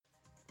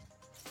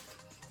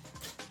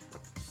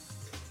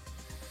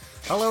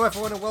Hello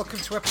everyone and welcome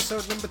to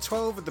episode number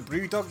 12 of the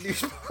Brewdog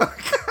News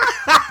Podcast.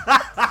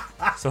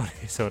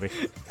 Sorry.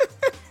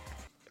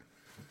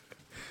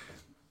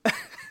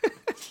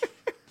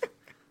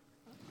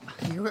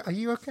 Are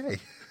you okay?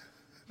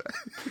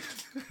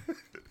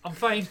 I'm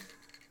fine.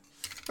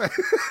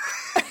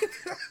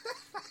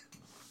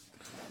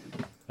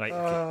 Right,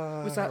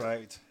 okay. What's that?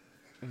 Right.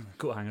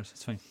 Coat hangers,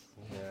 it's fine.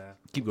 Yeah.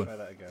 Keep going. Try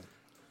that again.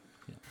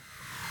 Yeah.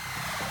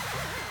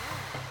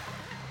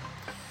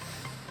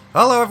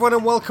 Hello everyone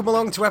and welcome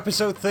along to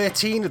episode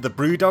 13 of the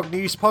Brewdog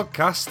News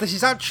Podcast. This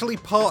is actually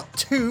part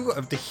 2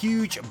 of the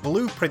huge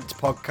Blueprint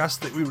podcast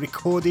that we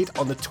recorded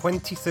on the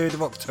 23rd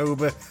of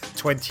October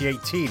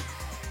 2018.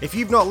 If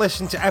you've not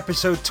listened to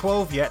episode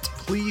 12 yet,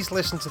 please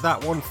listen to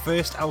that one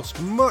first, else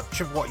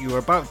much of what you are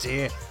about to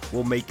hear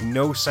will make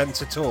no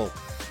sense at all.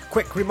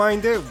 Quick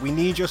reminder, we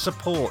need your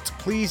support.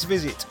 Please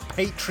visit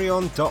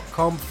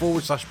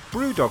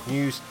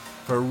patreon.com/BrewdogNews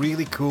for a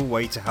really cool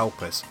way to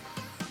help us.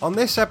 On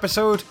this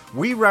episode,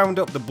 we round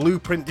up the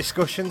Blueprint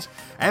discussions,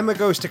 Emma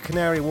goes to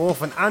Canary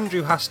Wharf, and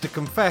Andrew has to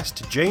confess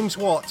to James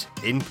Watt,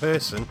 in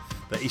person,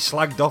 that he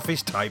slagged off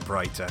his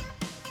typewriter.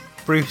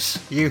 Bruce,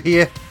 you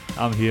here?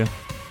 I'm here.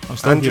 I'm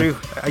still Andrew,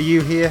 here. are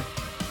you here?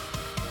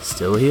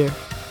 Still here.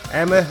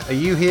 Emma, are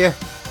you here?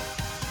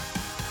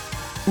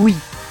 Oui.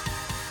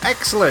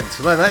 Excellent.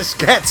 Well, let's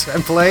get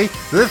and play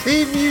the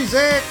theme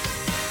music.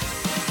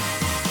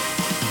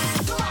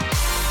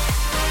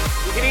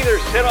 You can either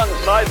sit on the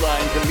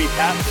sidelines and be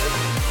passive,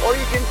 or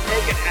you can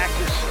take an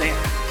active stand.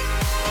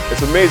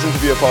 It's amazing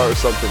to be a part of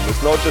something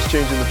that's not just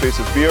changing the face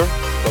of beer,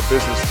 but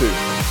business too.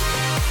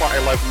 What I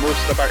love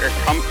most about your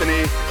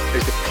company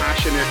is the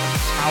passionate,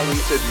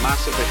 talented,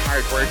 massively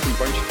hard-working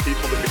bunch of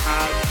people that we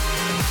have.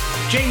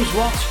 James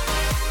Watt,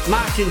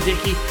 Martin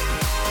Dickey,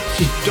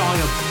 this is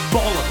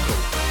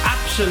diabolical.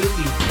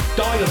 Absolutely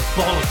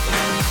diabolical.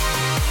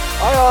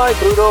 Aye,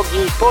 Brewdog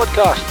News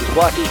Podcast. It's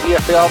Blackie here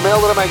for our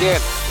Melbourne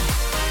again.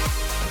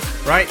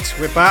 Right,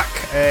 we're back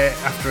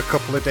after a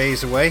couple of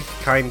days away,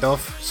 kind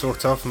of,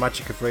 sort of,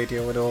 magic of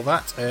radio and all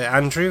that.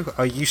 Andrew,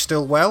 are you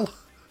still well?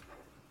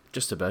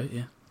 Just about,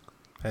 yeah.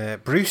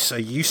 Bruce, are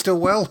you still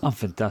well? I'm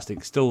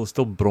fantastic. Still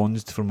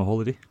bronzed from my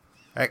holiday.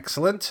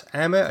 Excellent.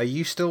 Emma, are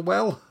you still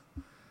well?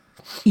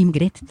 I'm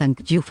great,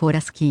 thank you for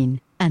asking.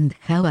 And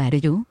how are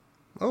you?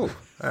 Oh,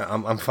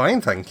 I'm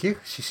fine, thank you.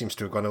 She seems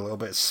to have gone a little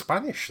bit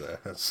Spanish there.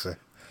 That's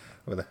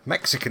with a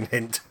Mexican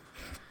hint.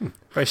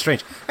 Very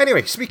strange.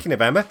 Anyway, speaking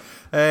of Emma,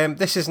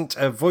 this isn't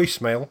a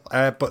voicemail,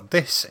 but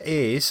this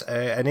is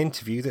an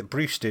interview that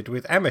Bruce did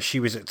with Emma. She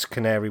was at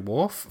Canary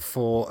Wharf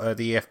for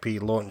the EFP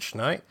launch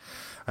night.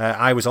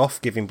 I was off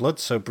giving blood,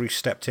 so Bruce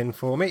stepped in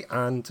for me.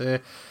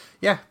 And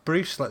yeah,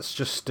 Bruce, let's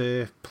just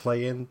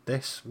play in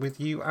this with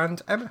you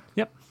and Emma.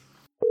 Yep.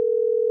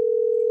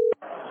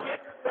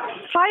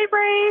 Hi,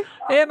 Bruce.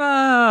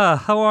 Emma,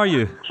 how are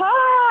you?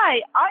 Hi,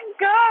 I'm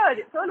good.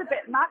 It's all a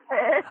bit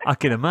massive. I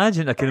can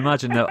imagine.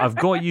 Now, I've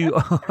got you.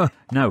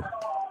 Now,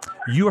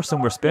 you are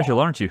somewhere special,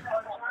 aren't you?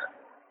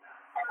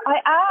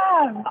 I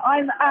am.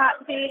 I'm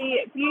at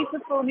the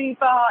beautiful new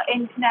bar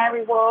in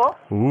Canary Wharf.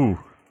 Ooh.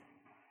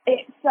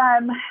 It's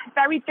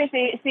very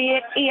busy. It's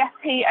the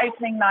EFP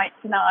opening night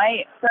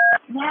tonight. But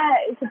yeah,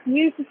 it's a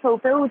beautiful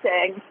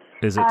building.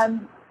 Is it?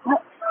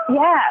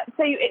 Yeah,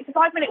 so it's a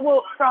 5-minute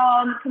walk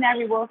from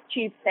Canary Wharf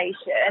tube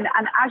station,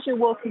 and as you're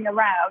walking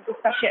around,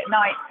 especially at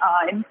night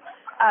time,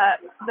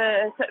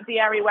 the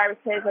area where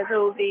it is, there's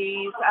all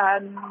these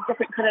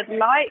different coloured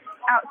lights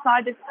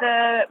outside of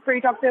the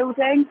Brewdog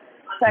building.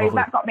 So Lovely.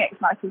 That got me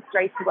excited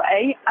straight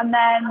away. And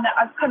then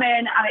I've come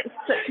in and it's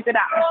such a good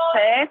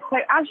atmosphere.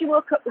 So as you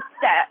walk up the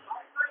steps,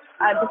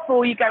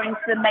 before you go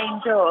into the main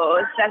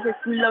doors, there's this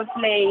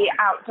lovely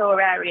outdoor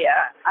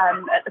area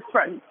at the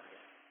front.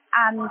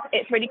 And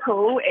it's really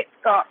cool. It's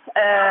got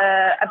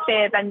a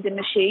beer vending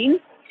machine.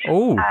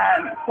 Oh.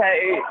 So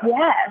it's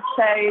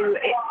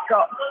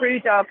got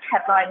Brewdog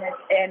headliners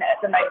in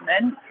at the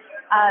moment.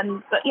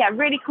 But yeah,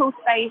 really cool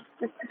space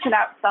just to chill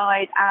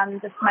outside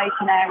and a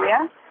smoking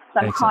area. So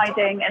I'm Excellent.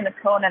 hiding in the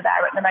corner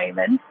there at the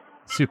moment.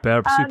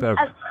 Superb.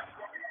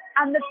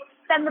 And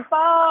then the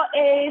bar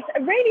is a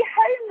really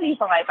homely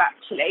vibe,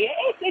 actually.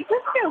 It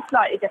does feel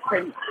slightly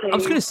different to I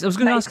was going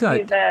to ask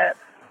that. The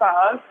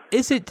bars.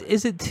 Is it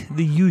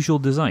the usual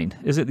design?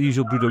 Is it the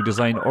usual Brewdog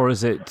design, or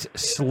is it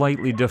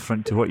slightly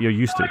different to what you're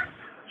used to?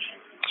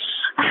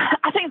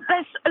 I think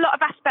there's a lot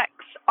of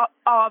aspects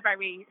are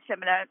very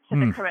similar to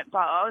the current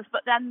bars,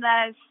 but then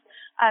there's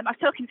I was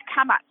talking to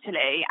Cam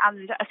actually,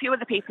 and a few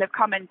other people have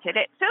commented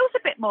it feels a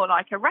bit more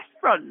like a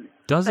restaurant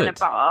than a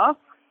bar.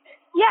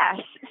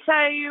 Yes. So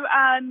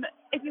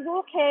if you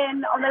walk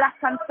in on the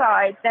left-hand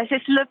side, there's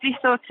this lovely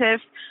sort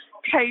of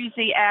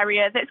cosy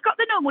area that's got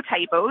the normal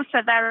tables,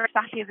 so they're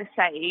exactly the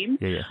same.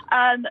 Yeah.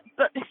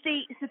 But the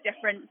seats are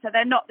different, so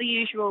they're not the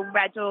usual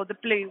red or the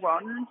blue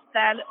ones.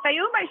 They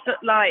almost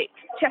look like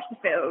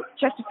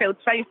Chesterfield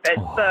sofas,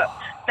 but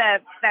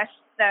they're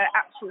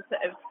actual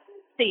sort of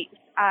seats.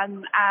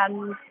 And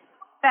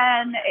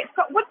then it's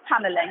got wood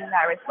panelling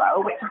there as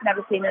well, which I've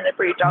never seen in a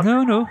Brewdog.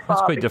 No,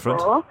 that's quite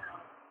different.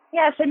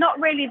 Yeah, so not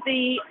really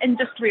the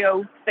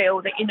industrial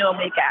feel that you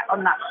normally get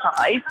on that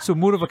side. So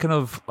more of a kind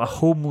of a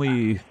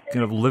homely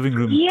kind of living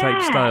room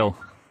type style.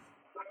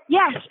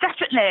 Yes,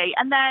 definitely.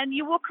 And then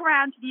you walk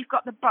around and you've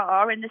got the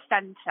bar in the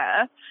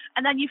centre,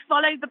 and then you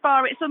follow the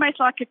bar. It's almost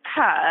like a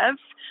curve,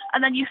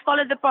 and then you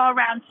follow the bar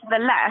around to the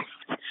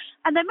left,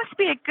 and there must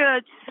be a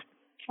good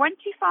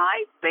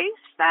 25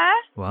 booths there.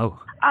 Wow.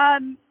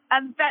 And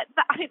I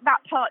think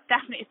that part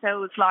definitely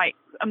feels like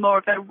a more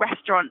of a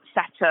restaurant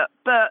setup,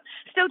 but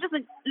still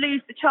doesn't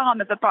lose the charm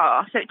of a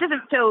bar. So it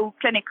doesn't feel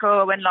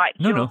clinical and like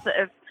you're sort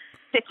of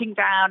sitting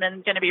down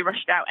and going to be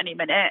rushed out any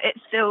minute. It's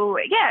still,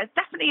 it's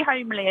definitely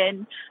homely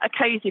and a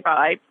cozy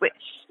vibe, which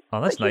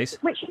nice.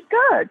 Which is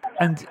good.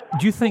 And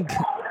do you think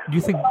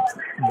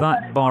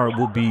that bar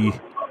will be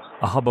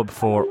a hubbub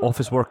for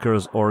office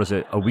workers, or is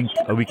it a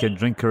weekend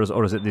drinkers,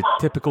 or is it the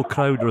typical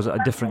crowd, or is it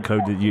a different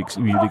crowd that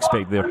you'd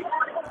expect there?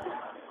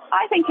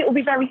 I think it will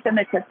be very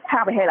similar to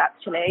Tower Hill,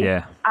 actually.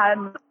 Yeah.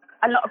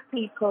 A lot of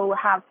people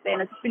have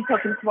been. I've just been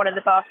talking to one of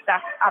the bar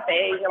staff,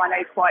 Abby, who I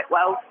know quite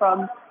well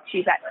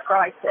she's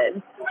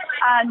ex-Brighton,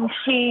 and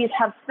she's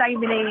had so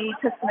many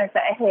customers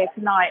that are here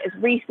tonight as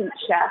recent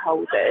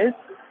shareholders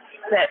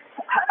that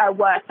are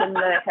working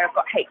there. I've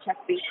got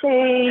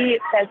HSBC.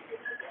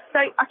 So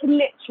I can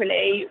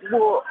literally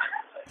walk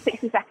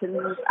 60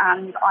 seconds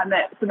and I'm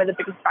at some of the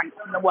biggest banks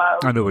in the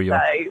world. I know where you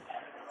are.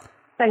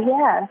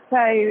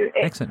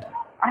 Excellent.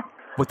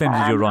 What time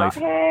did you arrive?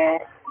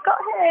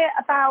 Got here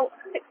about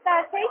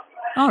 6:30.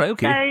 All right,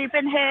 okay. So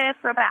been here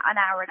for about an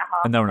hour and a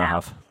half. An hour and a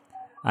half.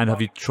 And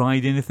have you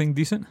tried anything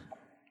decent?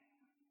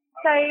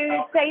 So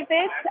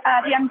David,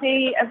 the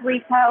MD of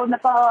retail and the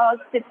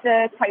bars, did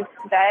the toast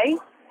today.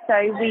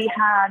 So we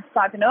had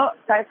cybernuts.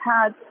 So I've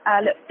had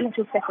a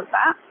little sip of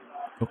that.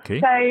 Okay.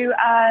 So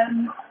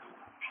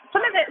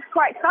something that's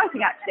quite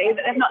exciting, actually,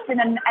 that they've not seen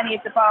in any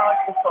of the bars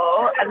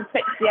before and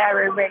fits the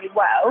area really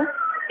well,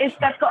 is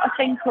they've got a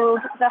thing called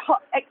the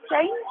Hop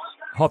Exchange.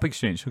 Hop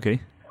Exchange,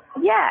 okay.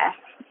 Yeah.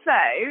 So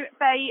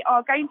they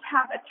are going to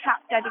have a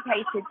tap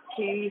dedicated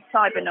to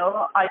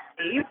Cybernaut, I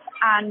believe,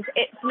 and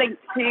it's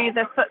linked to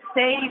the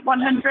FTSE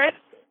 100.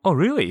 Oh,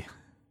 really?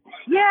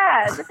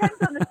 Yeah, it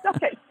depends on the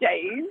stock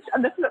exchange,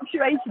 and the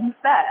fluctuations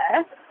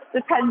there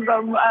depends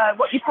on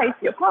what you pay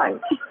for your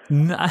pint.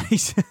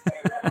 Nice.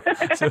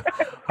 So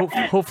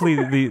hopefully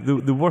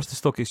the worse the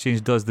stock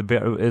exchange does, the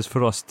better it is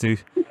for us to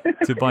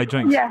buy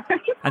drinks. Yeah.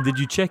 And did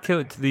you check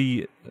out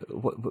the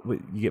what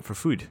you get for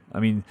food? I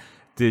mean,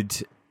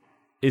 is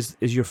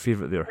your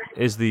favourite there?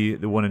 Is the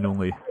one and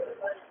only?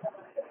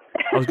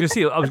 I was going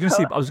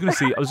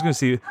to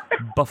say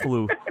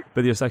buffalo,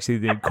 but there's actually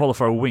the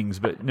cauliflower wings.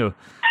 But no,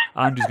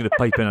 Andrew's going to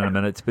pipe in a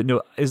minute. But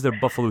no, is there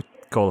buffalo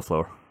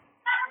cauliflower?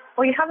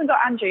 Well, you haven't got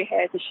Andrew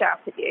here to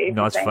shout at you.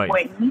 No, that's fine.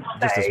 Wings,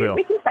 just as well.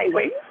 We can say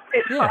wings.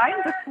 It's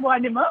fine. Just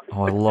wind him up.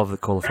 Oh, I love the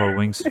cauliflower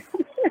wings.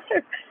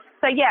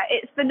 So yeah,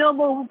 it's the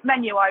normal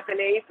menu, I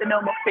believe, the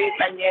normal food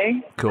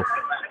menu. Cool.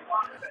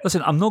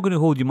 Listen, I'm not going to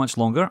hold you much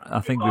longer.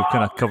 I think we've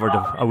kind of covered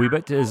a wee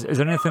bit. Is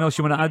there anything else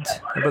you want to add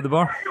about the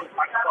bar?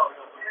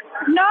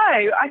 No,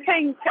 I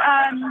think...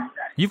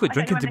 You've got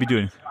drinking to be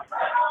doing.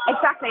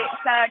 Exactly.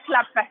 It's a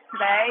club fest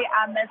today,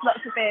 and there's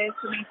lots of beers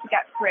for me to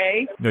get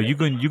through. No, you're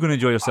going to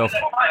enjoy yourself,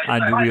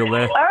 and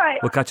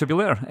we'll catch up with you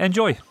later.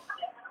 Enjoy.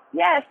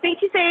 Yeah, speak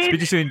to you soon. Speak to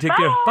you soon. Take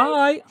care.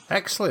 Bye.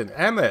 Excellent.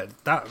 Emma,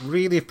 that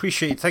really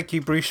appreciate it. Thank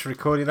you, Bruce, for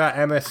recording that.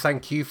 Emma,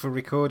 thank you for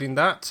recording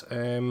that.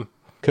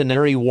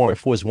 Canary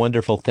Wharf was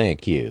wonderful,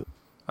 thank you.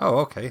 Oh,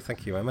 okay.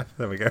 Thank you, Emma.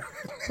 There we go.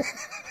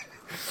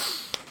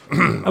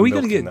 Are we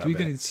going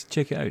to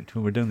check it out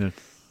when we're down there?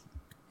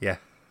 Yeah.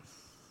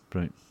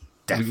 Right.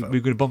 Definitely.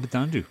 We're going to bump it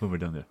down, when we're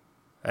down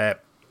there?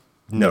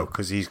 No,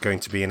 because he's going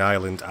to be in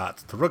Ireland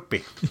at the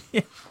rugby.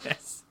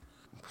 Yes.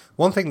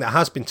 One thing that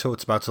has been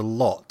talked about a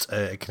lot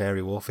at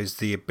Canary Wharf is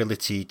the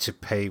ability to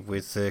pay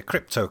with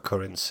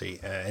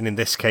cryptocurrency. And in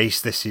this case,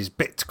 this is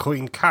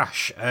Bitcoin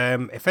Cash.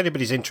 If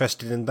anybody's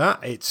interested in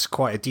that, it's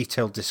quite a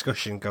detailed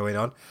discussion going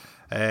on.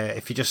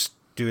 If you just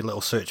do a little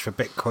search for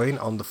Bitcoin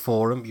on the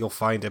forum, you'll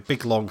find a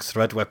big long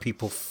thread where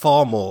people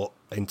far more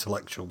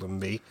intellectual than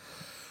me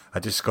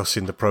are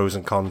discussing the pros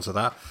and cons of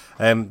that.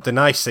 The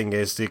nice thing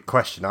is, the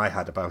question I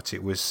had about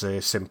it was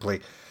simply,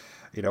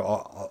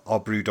 are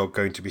Brewdog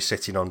going to be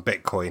sitting on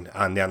Bitcoin?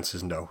 And the answer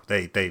is no.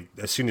 They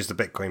as soon as the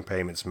Bitcoin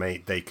payment's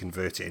made, they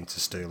convert it into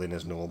sterling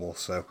as normal.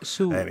 So it's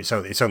only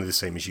the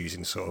same as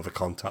using sort of a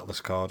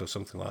contactless card or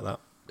something like that.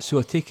 So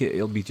I take it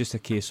it'll be just a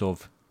case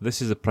of,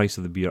 this is the price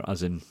of the beer,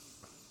 as in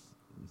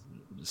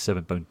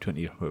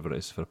 £7.20 or whatever it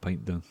is for a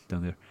pint down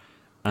there,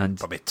 and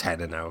probably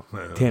tenner now.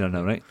 Tenner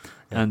now, right?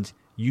 Yeah. And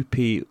you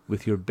pay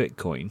with your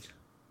Bitcoin,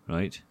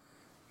 right?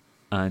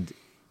 And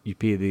you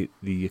pay the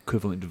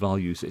equivalent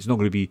value. So it's not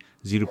going to be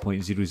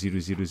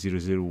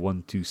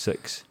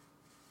 0.0000126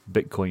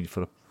 Bitcoin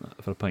for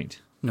a pint.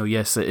 No,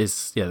 yes, it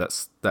is. Yeah,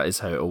 that is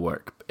how it'll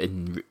work.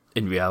 In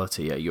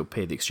reality, yeah, you'll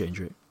pay the exchange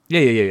rate.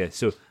 Yeah.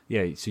 So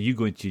you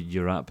go into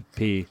your app,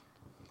 pay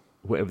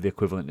whatever the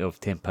equivalent of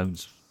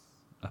 £10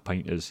 a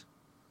pint is,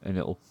 and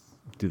it'll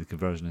do the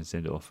conversion and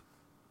send it off.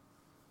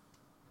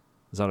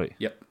 Is that right?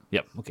 Yep.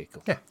 Yep. Okay,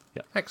 cool. Yeah.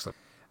 Excellent.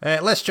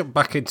 Let's jump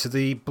back into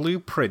the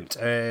blueprint.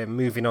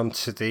 Moving on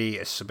to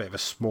it's a bit of a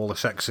smaller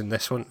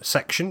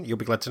section. You'll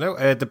be glad to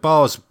know, the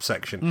bars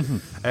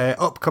section.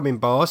 Upcoming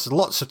bars,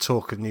 lots of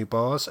talk of new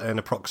bars and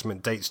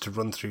approximate dates to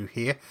run through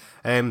here.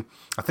 I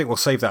think we'll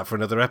save that for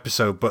another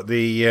episode. But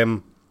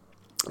the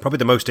probably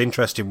the most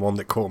interesting one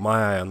that caught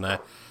my eye on there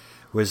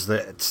was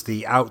that it's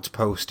the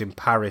Outpost in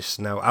Paris.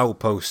 Now,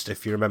 Outpost,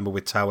 if you remember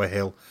with Tower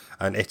Hill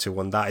and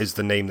Itaewon, that is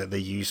the name that they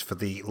use for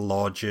the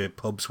larger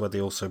pubs where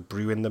they also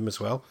brew in them as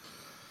well.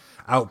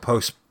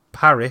 Outpost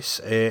Paris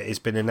has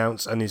been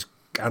announced and is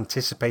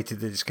anticipated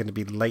that it's going to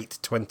be late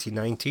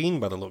 2019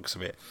 by the looks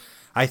of it.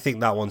 I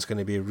think that one's going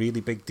to be a really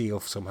big deal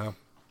somehow.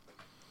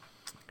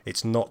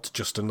 It's not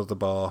just another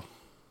bar.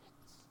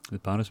 The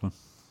Paris one.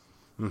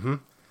 Mm-hmm.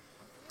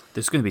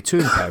 There's going to be two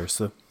in Paris,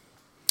 though.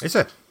 Is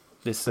it?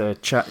 This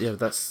chat, I think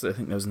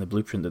that was in the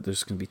blueprint that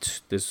there's going to be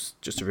there's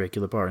just a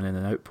regular bar and then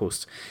an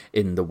Outpost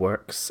in the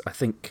works. I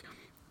think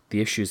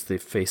the issues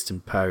they've faced in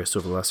Paris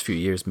over the last few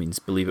years means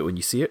believe it when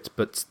you see it,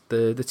 but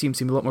the team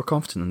seem a lot more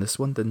confident in this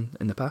one than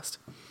in the past.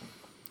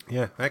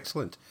 Yeah,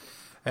 excellent.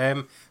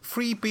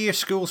 Free beer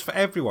schools for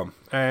everyone.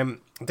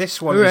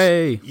 This one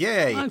Hooray!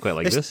 Yay! I quite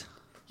like this.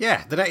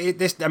 Yeah,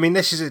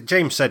 this is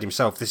James said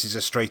himself, this is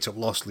a straight up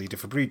loss leader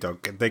for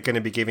Brewdog. They're going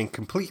to be giving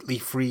completely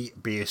free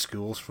beer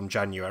schools from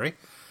January.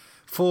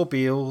 4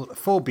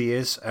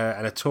 beers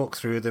and a talk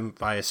through them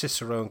by a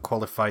Cicerone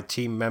qualified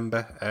team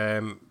member.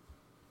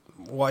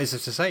 What is there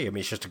to say? I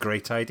mean, it's just a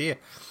great idea.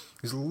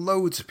 There's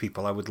loads of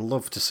people I would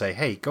love to say,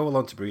 hey, go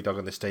along to Brewdog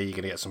on this day. You're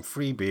going to get some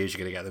free beers.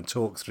 You're going to get them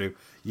talk through.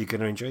 You're going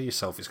to enjoy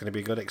yourself. It's going to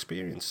be a good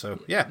experience. So,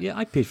 yeah. Yeah,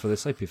 I paid for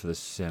this.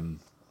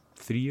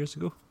 3 years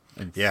ago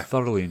and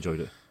thoroughly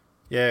enjoyed it.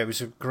 Yeah, it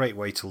was a great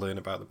way to learn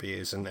about the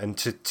beers and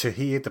to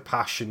hear the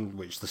passion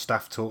which the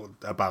staff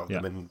talked about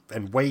them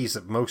and ways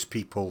that most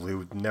people who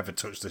would never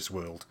touch this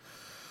world,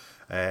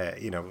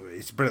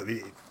 it's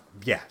brilliant.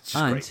 Yeah, it's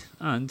just great.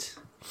 And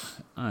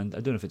I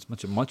don't know if it's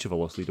much of a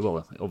loss leader. Well,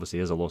 it obviously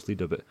is a loss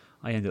leader, but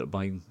I ended up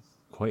buying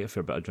quite a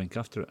fair bit of drink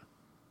after it.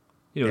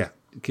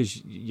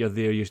 Because you're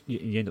there, you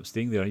end up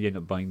staying there, you end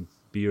up buying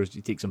beers,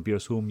 you take some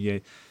beers home, you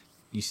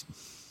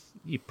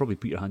probably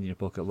put your hand in your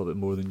pocket a little bit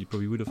more than you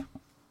probably would have.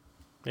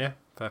 Yeah,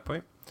 fair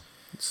point.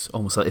 It's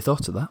almost like they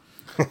thought of that.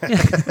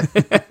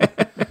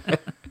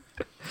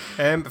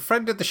 A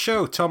friend of the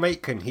show, Tom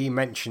Aitken, he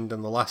mentioned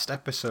in the last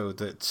episode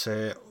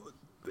that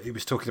he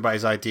was talking about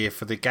his idea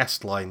for the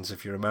guest lines,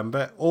 if you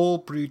remember. All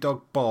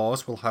Brewdog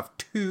bars will have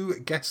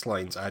 2 guest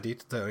lines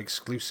added that are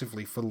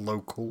exclusively for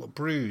local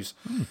brews.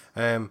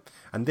 And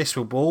this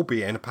will all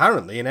be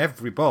apparently in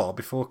every bar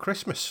before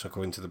Christmas,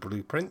 according to the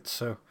blueprint.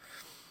 So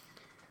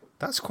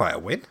that's quite a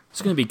win.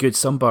 It's going to be good.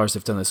 Some bars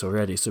have done this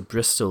already. So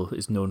Bristol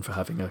is known for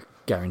having a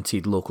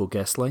guaranteed local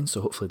guest line.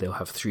 So hopefully they'll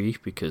have 3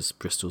 because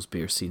Bristol's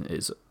beer scene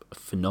is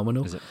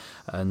phenomenal. Is it?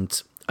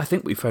 And I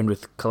think we found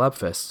with Collab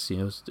Fests,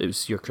 it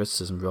was your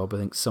criticism, Rob. I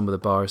think some of the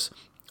bars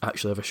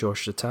actually have a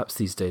shortage of taps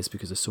these days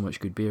because there's so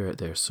much good beer out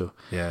there. So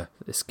yeah,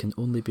 this can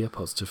only be a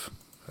positive.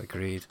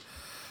 Agreed.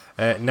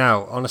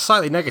 Now, on a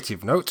slightly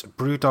negative note,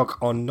 Brewdog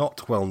are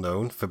not well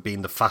known for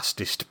being the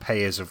fastest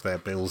payers of their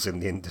bills in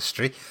the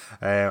industry.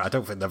 I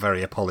don't think they're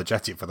very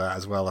apologetic for that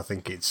as well. I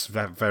think it's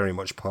very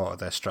much part of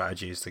their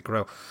strategy as they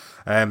grow.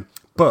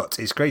 But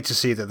it's great to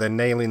see that they're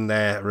nailing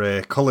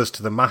their colours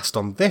to the mast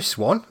on this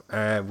one,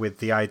 with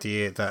the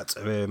idea that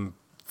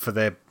for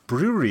their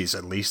breweries,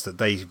 at least, that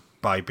they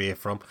buy beer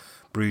from,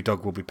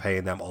 Brewdog will be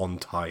paying them on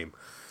time.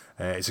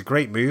 It's a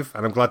great move,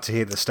 and I'm glad to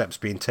hear the steps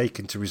being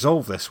taken to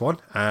resolve this one.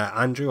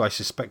 Andrew, I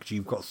suspect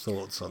you've got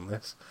thoughts on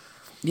this.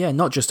 Yeah,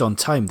 not just on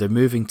time. They're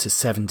moving to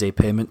 7-day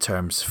payment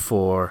terms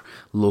for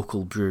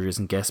local breweries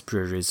and guest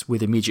breweries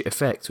with immediate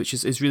effect, which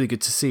is really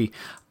good to see.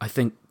 I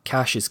think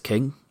cash is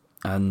king,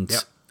 and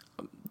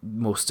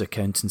most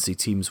accountancy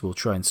teams will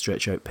try and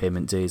stretch out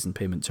payment days and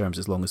payment terms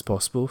as long as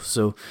possible.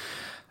 So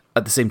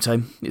at the same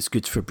time, it's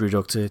good for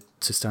Brewdog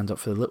to stand up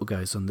for the little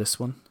guys on this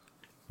one.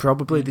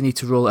 Probably they need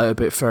to roll it out a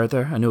bit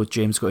further. I know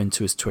James got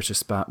into his Twitter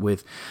spat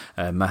with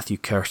Matthew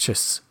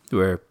Curtis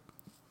about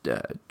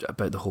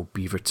the whole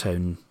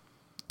Beavertown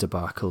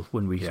debacle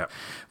when we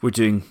were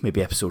doing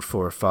maybe episode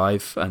 4 or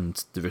 5,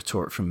 and the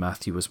retort from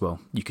Matthew was, well,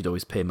 you could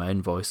always pay my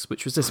invoice,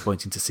 which was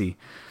disappointing to see.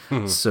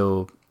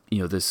 So,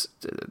 there's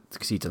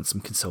because he'd done some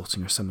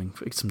consulting or something,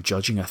 some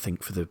judging, I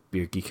think, for the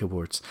Beer Geek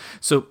Awards.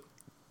 So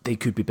they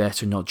could be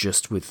better, not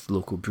just with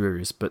local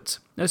breweries, but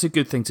that's a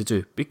good thing to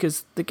do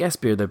because the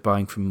guest beer they're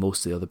buying from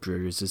most of the other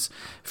breweries is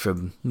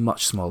from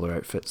much smaller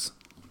outfits.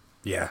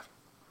 Yeah,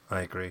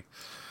 I agree.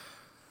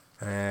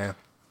 And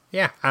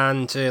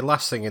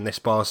last thing in this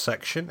bars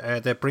section,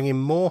 they're bringing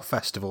more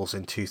festivals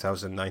in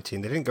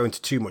 2019. They didn't go into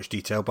too much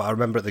detail, but I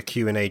remember at the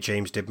Q&A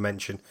James did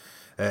mention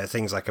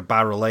things like a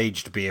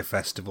barrel-aged beer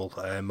festival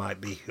might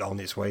be on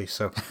its way.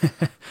 So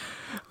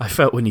I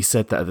felt when he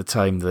said that at the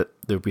time that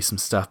there would be some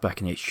staff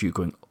back in HQ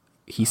going,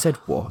 he said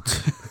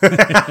what?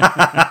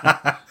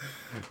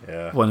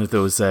 Yeah. One of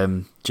those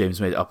James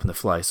made it up on the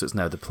fly, so it's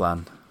now the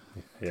plan.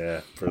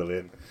 Yeah,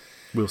 brilliant.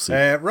 We'll see.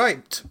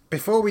 Right,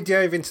 before we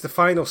dive into the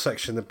final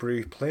section of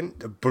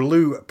the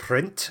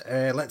blueprint,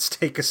 let's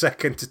take a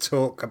second to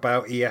talk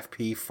about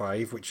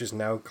EFP5, which is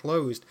now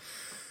closed.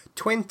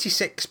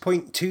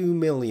 26.2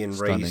 million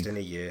raised in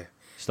a year.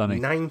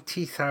 Stunning.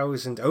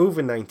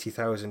 Over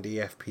 90,000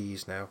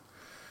 EFPs now.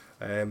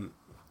 I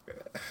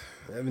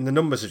mean, the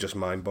numbers are just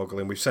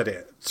mind-boggling. We've said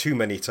it too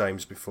many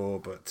times before,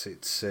 but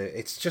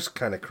it's just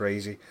kind of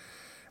crazy.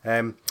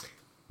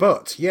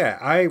 But yeah,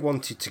 I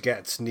wanted to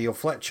get Neil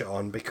Fletcher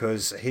on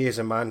because here's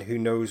a man who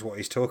knows what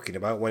he's talking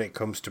about when it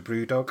comes to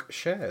Brewdog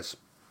shares.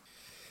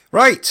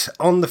 Right,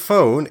 on the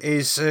phone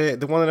is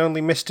the one and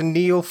only Mr.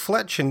 Neil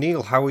Fletcher.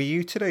 Neil, how are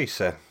you today,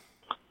 sir?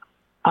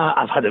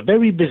 I've had a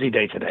very busy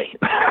day today.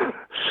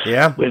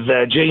 Yeah. With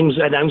James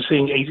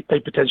announcing a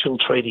potential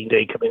trading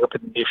day coming up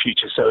in the near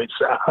future. So it's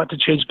had to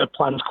change my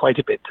plans quite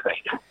a bit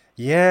today.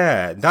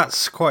 Yeah,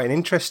 that's quite an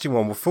interesting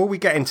one. Before we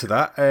get into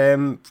that,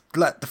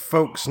 let the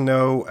folks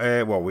know,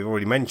 well, we've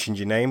already mentioned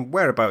your name,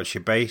 whereabouts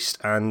you're based,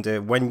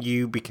 and when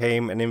you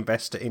became an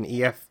investor in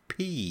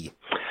EFP.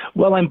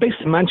 Well, I'm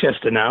based in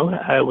Manchester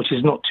now, which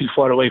is not too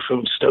far away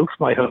from Stoke,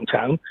 my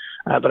hometown,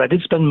 but I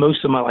did spend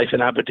most of my life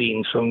in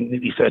Aberdeen, so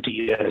nearly 30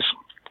 years.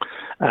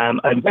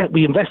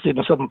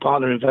 My southern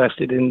partner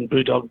invested in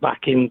Brewdog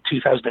back in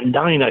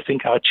 2009. I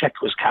think our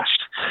check was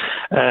cashed,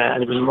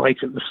 and it was right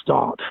at the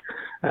start.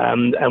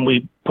 And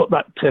we put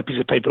that piece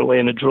of paper away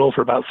in a drawer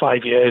for about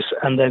 5 years,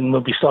 and then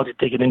when we started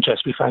taking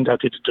interest, we found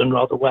out it had done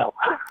rather well.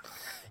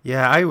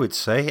 Yeah, I would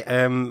say.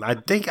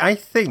 I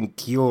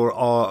think you're,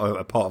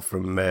 apart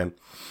from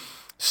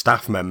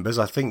staff members,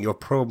 I think you're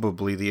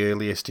probably the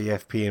earliest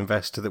EFP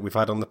investor that we've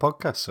had on the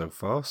podcast so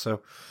far.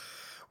 So,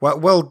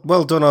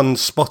 well done on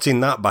spotting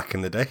that back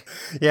in the day.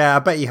 Yeah, I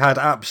bet you had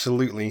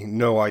absolutely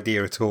no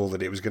idea at all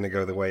that it was going to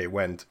go the way it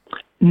went.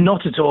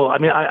 Not at all. I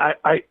mean,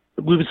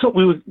 we were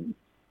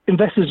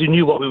investors who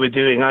knew what we were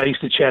doing. I used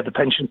to chair the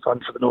pension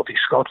fund for the North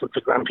East Scotland,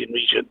 the Grampian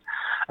region.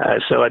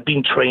 So I'd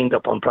been trained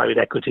up on private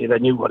equity and I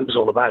knew what it was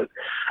all about.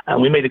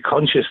 And we made a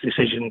conscious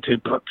decision to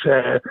put,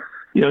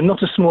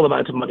 not a small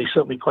amount of money,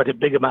 certainly quite a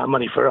big amount of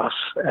money for us,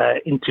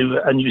 into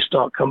a new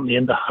start company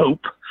in the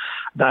hope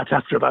that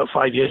after about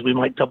 5 years we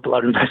might double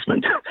our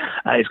investment.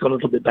 It's gone a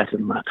little bit better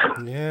than that.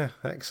 Yeah,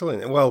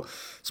 excellent. Well,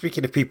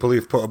 speaking of people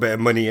who've put a bit of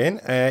money in,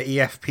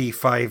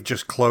 EFP5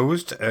 just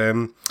closed.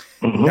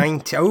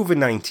 Over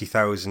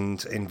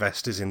 90,000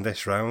 investors in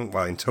this round.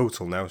 Well, in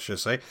total now, should I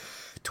say.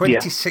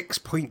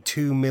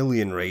 26.2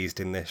 million raised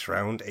in this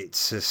round.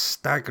 It's a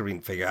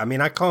staggering figure. I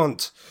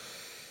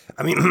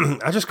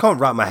just can't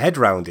wrap my head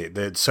around it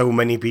that so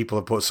many people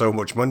have put so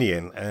much money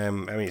in.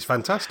 It's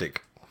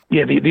fantastic.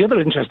 Yeah, the other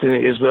interesting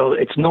thing is, well,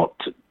 it's not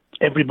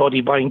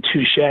everybody buying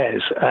 2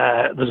 shares.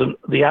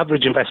 The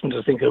average investment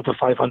is, I think, over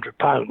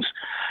 £500.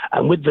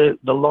 And with the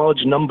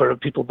large number of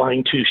people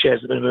buying 2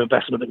 shares, the minimum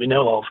investment that we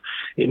know of,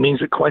 it means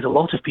that quite a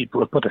lot of people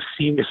have put a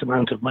serious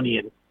amount of money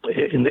at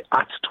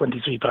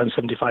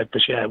 £23.75 per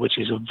share, which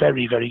is a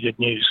very, very good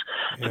news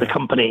for the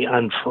company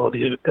and for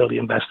the early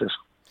investors.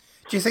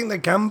 Do you think they're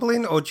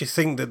gambling, or do you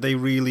think that they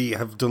really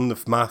have done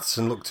the maths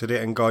and looked at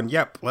it and gone,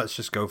 yep, let's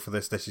just go for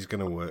this, this is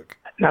going to work?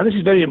 Now, this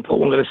is very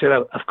important. I'm going to say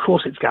that, of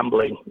course, it's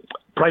gambling.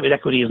 Private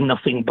equity is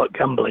nothing but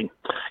gambling.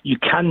 You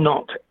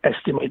cannot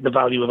estimate the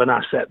value of an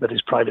asset that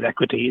is private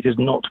equity. It is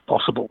not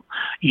possible.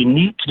 You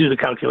need to do the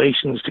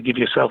calculations to give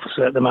yourself a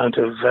certain amount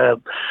of,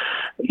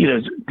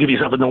 give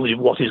yourself a knowledge of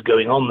what is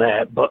going on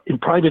there. But in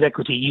private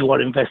equity, you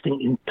are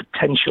investing in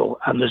potential,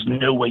 and there's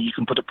no way you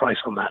can put a price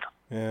on that.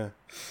 Yeah.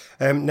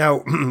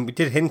 Now, we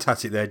did hint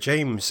at it there,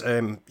 James.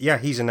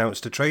 He's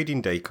announced a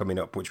trading day coming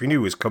up, which we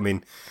knew was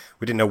coming.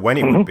 We didn't know when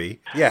it would be.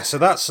 Yeah, so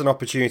that's an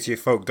opportunity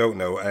if folk don't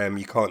know.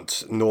 You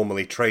can't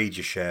normally trade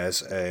your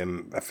shares,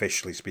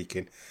 officially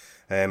speaking.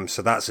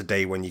 So that's a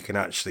day when you can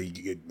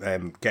actually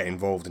get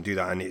involved and do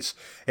that. And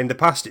in the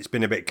past, it's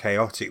been a bit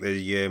chaotic.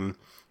 The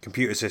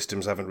computer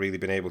systems haven't really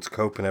been able to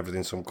cope and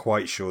everything, so I'm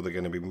quite sure they're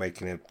going to be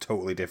making a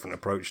totally different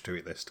approach to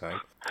it this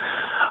time.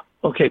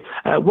 Okay.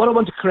 What I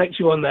want to correct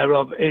you on there,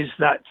 Rob, is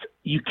that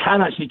you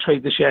can actually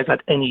trade the shares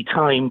at any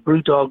time.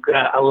 Brewdog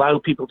allow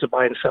people to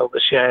buy and sell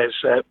the shares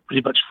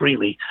pretty much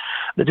freely.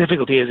 The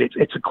difficulty is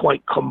it's a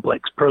quite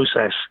complex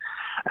process.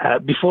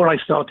 Before I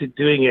started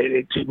doing it,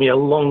 it took me a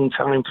long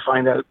time to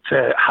find out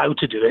how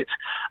to do it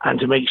and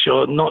to make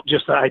sure not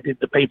just that I did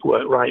the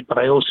paperwork right, but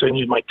I also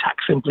knew my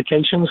tax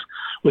implications,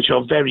 which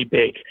are very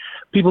big.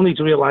 People need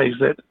to realize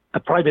that a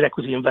private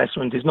equity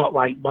investment is not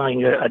like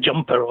buying a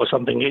jumper or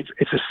something.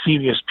 It's a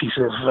serious piece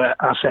of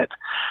asset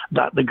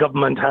that the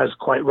government has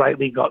quite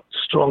rightly got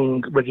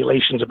strong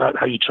regulations about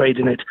how you trade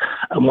in it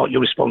and what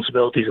your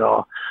responsibilities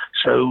are.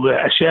 So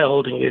a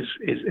shareholding is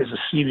a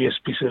serious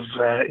piece of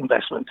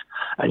investment,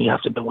 and you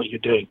have to know what you're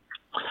doing.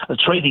 A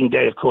trading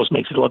day, of course,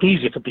 makes it a lot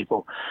easier for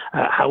people.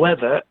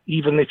 However,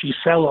 even if you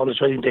sell on a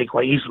trading day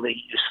quite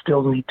easily, you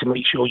still need to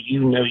make sure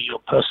you know your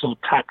personal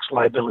tax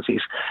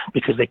liabilities,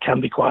 because they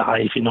can be quite high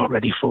if you're not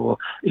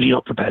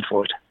prepared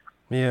for it.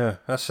 Yeah,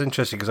 that's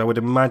interesting, because I would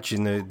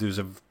imagine there's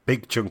a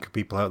big chunk of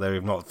people out there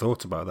who've not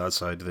thought about that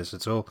side of this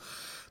at all.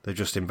 they've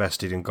just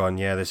invested and gone,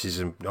 yeah, this is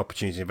an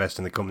opportunity to invest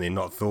in the company, and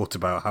not thought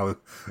about how,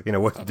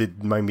 what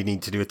did maybe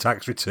need to do a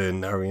tax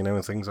return or,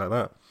 and things like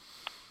that.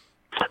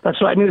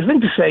 That's right. I mean, the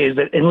thing to say is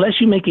that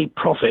unless you make a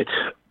profit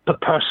per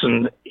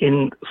person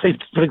in, say,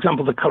 for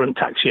example, the current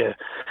tax year,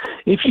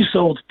 if you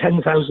sold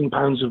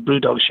 £10,000 of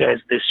Brewdog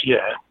shares this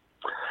year,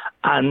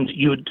 and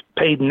you'd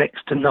paid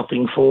next to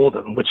nothing for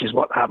them, which is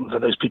what happened for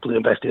those people who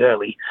invested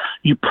early,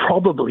 you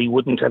probably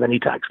wouldn't have any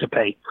tax to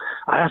pay.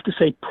 I have to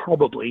say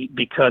probably,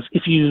 because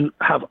if you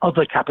have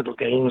other capital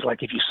gains,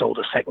 like if you sold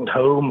a second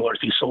home or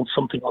if you sold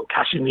something on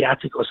cash in the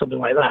attic or something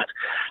like that,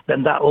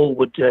 then that all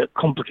would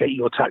complicate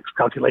your tax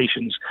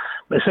calculations.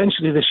 But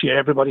essentially this year,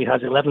 everybody has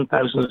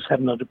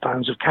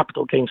 £11,700 of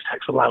capital gains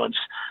tax allowance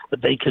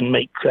that they can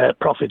make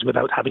profit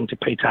without having to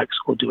pay tax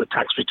or do a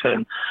tax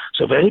return.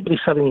 So for anybody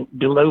selling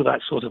below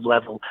that sort of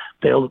level,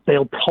 they'll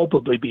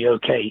probably be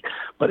okay.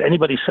 But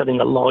anybody selling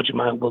a large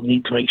amount will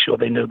need to make sure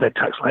they know their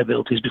tax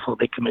liabilities before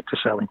they commit to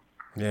selling.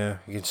 Yeah,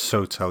 you can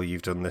so tell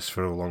you've done this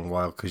for a long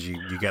while because you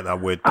get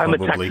that word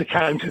probably. I'm a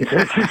tax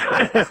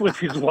accountant,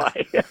 which is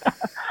why.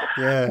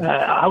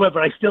 Yeah.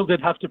 However, I still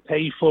did have to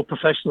pay for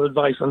professional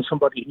advice on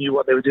somebody who knew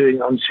what they were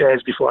doing on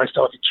shares before I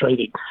started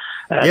trading.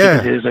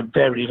 Because it is a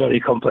very,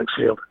 very complex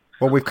field.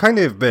 Well, we've kind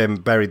of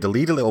buried the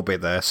lead a little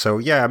bit there. So,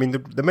 yeah, I mean,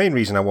 the main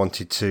reason I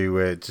wanted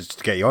to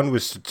get you on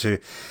was to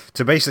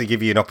basically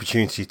give you an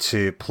opportunity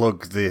to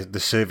plug the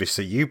service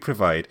that you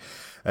provide.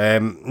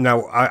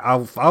 Now,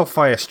 I'll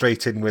fire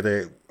straight in with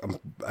a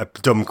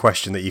dumb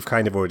question that you've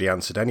kind of already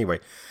answered anyway.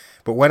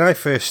 But when I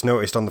first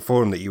noticed on the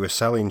forum that you were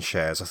selling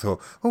shares, I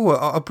thought,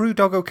 are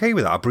Brewdog okay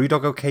with that? Are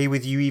Brewdog okay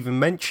with you even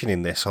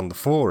mentioning this on the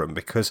forum?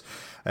 Because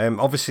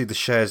obviously the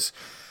shares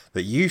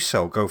that you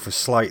sell go for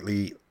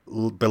slightly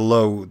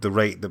below the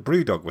rate that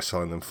Brewdog was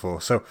selling them for.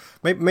 So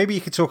maybe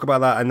you could talk about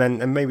that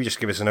and maybe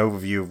just give us an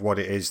overview of what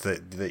it is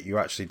that you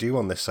actually do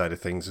on this side of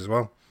things as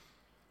well.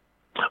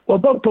 Well,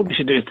 what we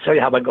should do is tell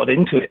you how I got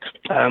into it.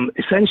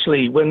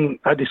 Essentially, when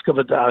I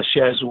discovered that our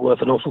shares were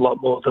worth an awful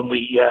lot more than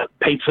we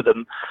paid for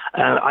them,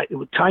 it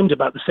was timed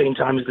about the same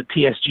time as the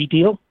TSG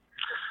deal.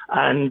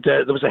 And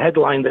there was a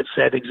headline that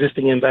said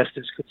existing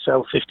investors could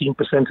sell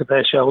 15% of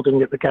their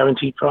shareholding at the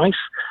guaranteed price.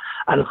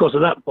 And of course,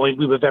 at that point,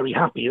 we were very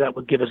happy. That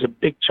would give us a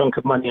big chunk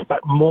of money. In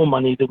fact, more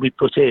money than we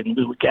put in,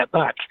 we would get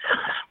back.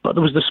 But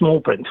there was the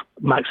small print,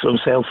 maximum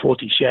sale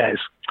 40 shares.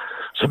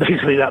 So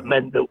basically that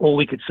meant that all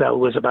we could sell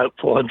was about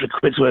 400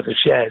 quid's worth of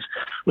shares,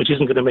 which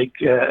isn't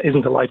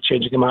a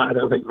life-changing amount, I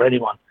don't think, for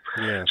anyone.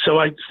 Yeah. So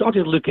I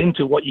started to look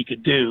into what you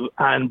could do,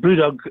 and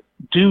Brewdog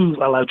do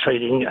allow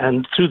trading,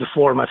 and through the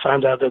forum I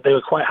found out that they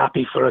were quite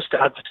happy for us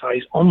to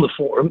advertise on the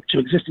forum to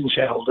existing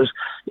shareholders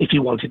if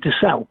you wanted to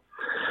sell.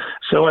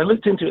 So I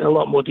looked into it in a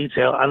lot more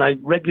detail, and I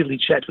regularly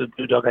checked with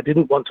Brewdog. I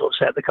didn't want to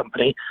upset the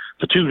company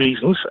for two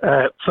reasons.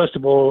 First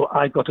of all,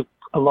 I got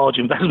a large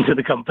investment in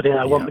the company, and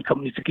I want the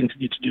company to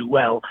continue to do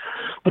well.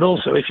 But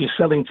also, if you're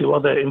selling to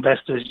other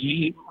investors,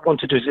 you want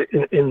to do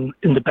it in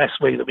the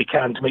best way that we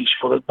can to make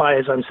sure that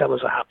buyers and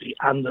sellers are happy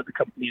and that the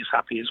company is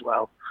happy as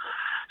well.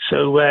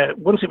 So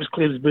once it was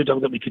clear with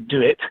Brewdog that we could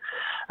do it,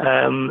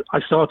 I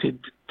started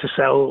to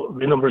sell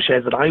the number of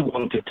shares that I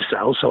wanted to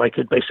sell, so I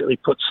could basically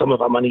put some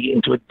of our money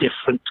into a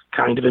different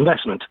kind of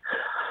investment.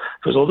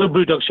 Because although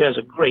Brewdog shares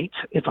are great,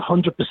 if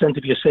 100%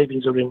 of your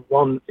savings are in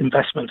one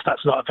investment,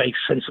 that's not a very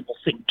sensible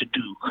thing to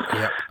do.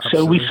 Yeah,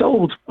 so we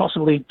sold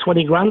possibly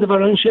 20 grand of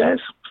our own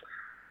shares.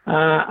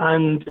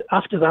 And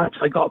after that,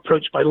 I got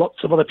approached by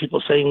lots of other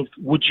people saying,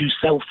 would you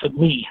sell for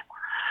me?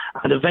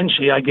 And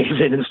eventually I gave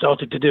in and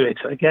started to do it.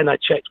 Again, I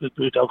checked with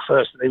Brewdog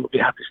first, and they would be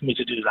happy for me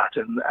to do that.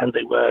 And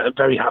they were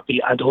very happy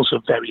and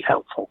also very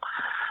helpful.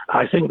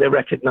 I think they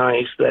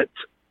recognize that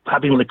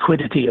having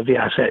liquidity of the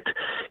asset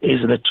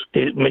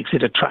it makes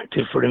it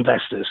attractive for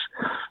investors.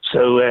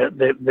 So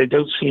they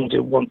don't seem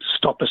to want to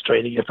stop us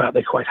trading. In fact,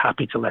 they're quite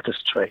happy to let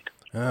us trade.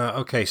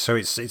 Okay, so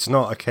it's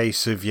not a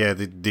case of,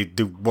 they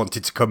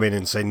wanted to come in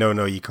and say,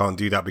 no, you can't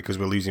do that because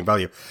we're losing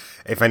value.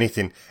 If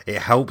anything, it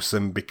helps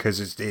them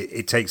because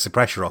it takes the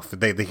pressure off.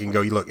 They can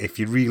go, look, if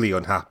you're really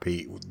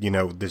unhappy,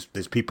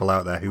 there's people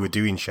out there who are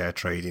doing share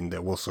trading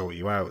that will sort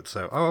you out.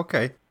 So,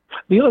 okay.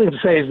 The other thing to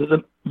say is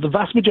that the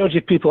vast majority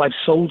of people I've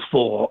sold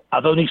for,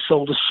 I've only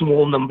sold a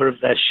small number of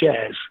their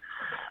shares.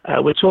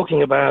 We're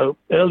talking about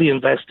early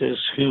investors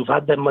who've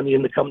had their money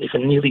in the company for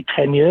nearly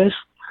 10 years.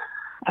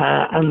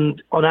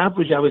 And on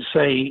average, I would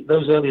say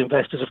those early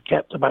investors have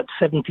kept about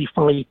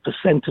 75%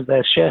 of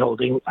their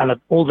shareholding, and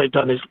all they've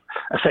done is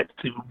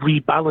effectively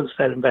rebalance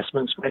their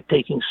investments by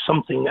taking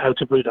something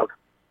out of Brewdog.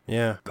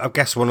 Yeah, I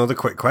guess one other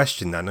quick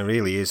question then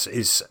really is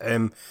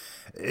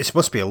it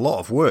must be a lot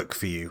of work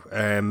for you.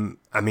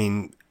 I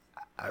mean,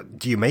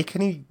 do you make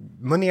any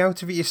money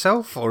out of it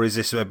yourself, or is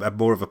this a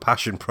more of a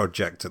passion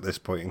project at this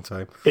point in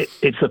time?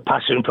 It's a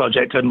passion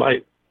project, and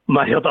my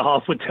other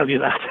half would tell you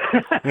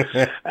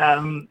that.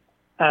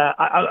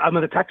 I'm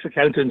a tax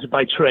accountant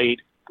by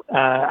trade,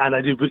 and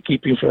I do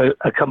bookkeeping for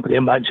a company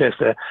in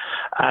Manchester.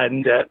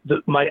 And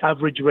my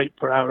average rate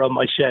per hour on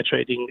my share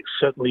trading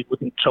certainly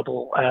wouldn't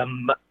trouble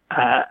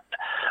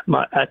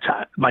my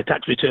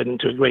tax return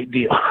into a great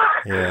deal.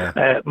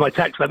 Yeah. My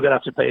tax I'm going to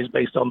have to pay is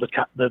based on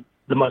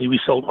the money we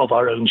sold of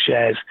our own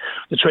shares.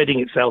 The trading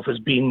itself has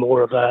been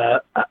more of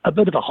a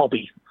bit of a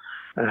hobby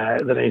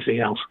than anything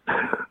else.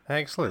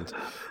 Excellent.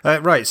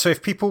 Right, so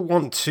if people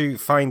want to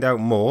find out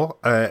more,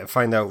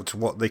 find out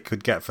what they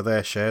could get for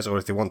their shares, or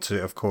if they want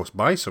to, of course,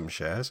 buy some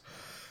shares,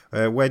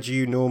 where do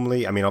you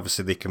normally... I mean,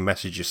 obviously they can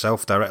message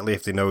yourself directly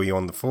if they know you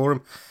on the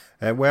forum.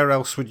 Where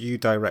else would you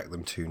direct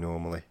them to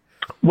normally?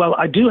 Well,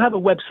 I do have a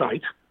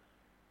website,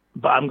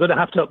 but I'm going to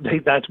have to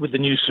update that with the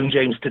news from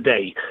James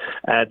today,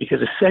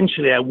 because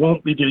essentially I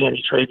won't be doing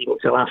any trading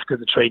until after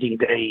the trading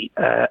day,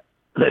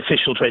 the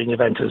official trading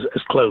event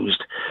has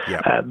closed.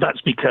 Yeah. That's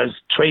because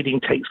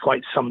trading takes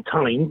quite some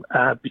time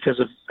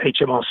because of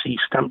HMRC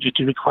stamp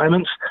duty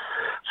requirements.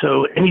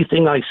 So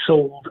anything I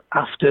sold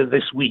after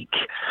this week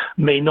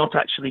may not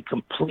actually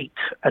complete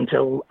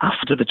until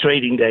after the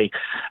trading day.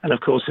 And of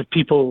course, if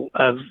people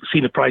have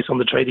seen a price on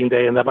the trading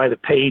day and they've either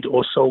paid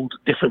or sold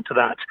different to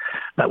that,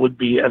 that would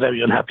be a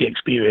very unhappy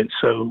experience.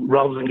 So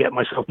rather than get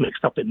myself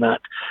mixed up in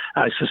that,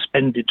 I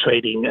suspended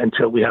trading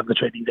until we have the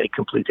trading day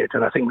completed.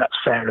 And I think that's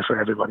fairer for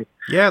everybody.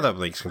 Yeah, that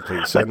makes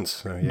complete sense.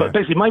 So, yeah. But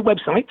basically, my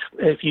website,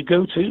 if you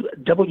go to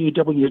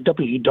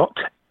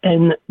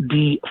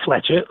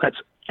www.ndfletcher,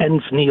 that's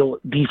N for Neil,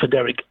 D for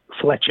Derek,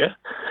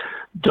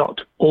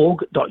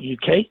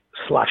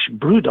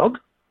 Fletcher.org.uk/Brewdog,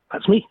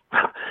 that's me.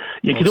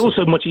 You could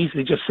also much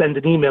easily just send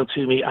an email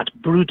to me at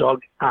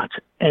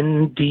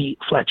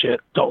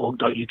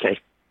brewdog@ndfletcher.org.uk.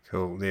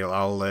 Cool, Neil.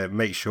 I'll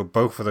make sure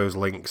both of those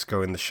links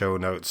go in the show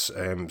notes.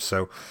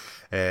 So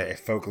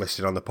if folk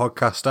listed on the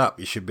podcast app,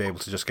 you should be able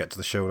to just get to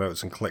the show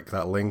notes and click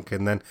that link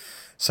and then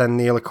send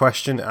Neil a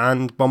question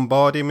and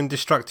bombard him and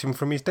distract him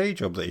from his day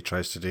job that he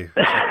tries to do.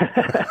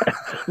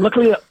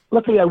 Luckily,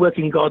 I work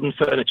in garden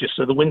furniture,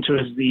 so the winter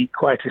is the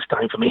quietest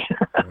time for me.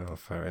 Oh,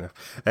 fair enough.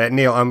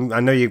 Neil, I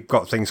know you've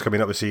got things coming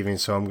up this evening,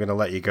 so I'm going to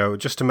let you go.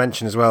 Just to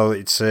mention as well,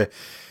 it's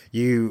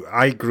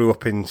I grew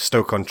up in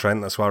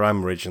Stoke-on-Trent. That's where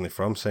I'm originally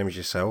from, same as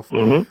yourself.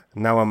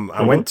 Mm-hmm. Now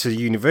I went to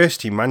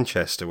university in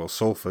Manchester, well,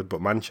 Salford,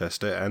 but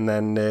Manchester, and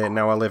then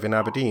now I live in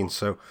Aberdeen.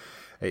 So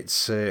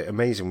it's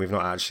amazing we've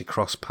not actually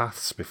crossed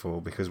paths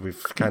before because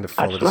we've kind of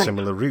followed a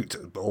similar route,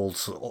 all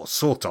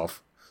sort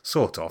of.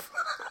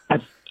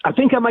 I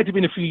think I might have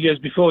been a few years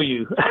before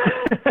you.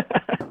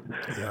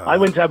 Yeah. I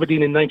went to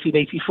Aberdeen in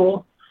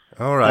 1984.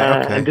 All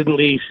right, okay. And didn't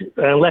leave.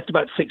 Left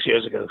about 6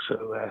 years ago.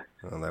 So.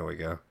 Well, there we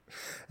go.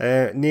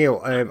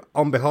 Neil,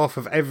 on behalf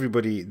of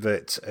everybody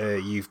that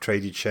you've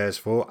traded shares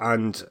for,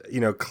 and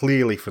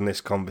clearly from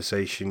this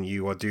conversation,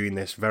 you are doing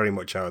this very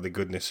much out of the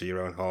goodness of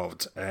your own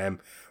heart.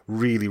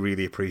 Really,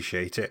 really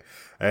appreciate it.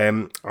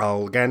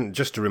 I'll again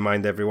just to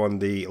remind everyone,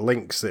 the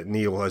links that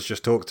Neil has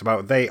just talked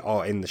about, they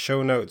are in the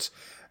show notes.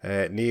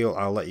 Neil,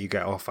 I'll let you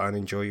get off and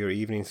enjoy your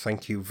evening.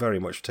 Thank you very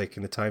much for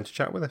taking the time to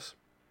chat with us.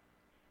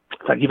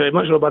 Thank you very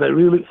much, Rob. I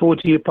really look forward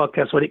to your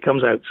podcast when it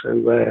comes out.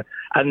 So,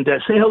 and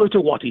say hello to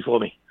Watty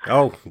for me.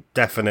 Oh,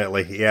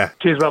 definitely, yeah.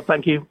 Cheers, Rob.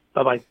 Thank you.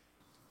 Bye-bye.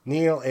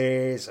 Neil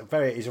is a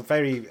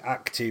very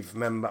active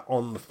member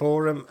on the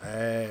forum.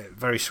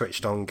 Very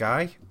switched on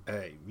guy.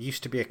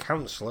 Used to be a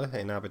counsellor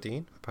in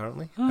Aberdeen,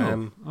 apparently.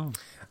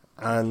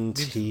 And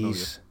he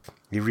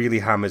really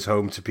hammers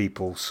home to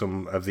people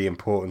some of the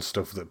important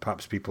stuff that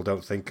perhaps people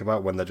don't think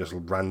about when they're just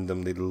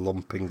randomly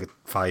lumping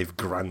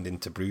 $5,000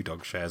 into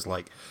Brewdog shares.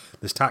 Like,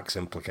 there's tax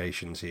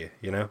implications here,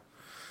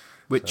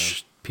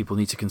 Which people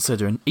need to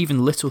consider, and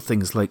even little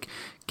things like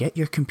get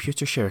your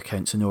computer share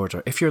accounts in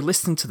order. If you're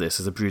listening to this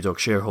as a Brewdog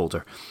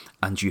shareholder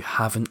and you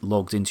haven't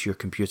logged into your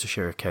computer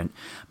share account,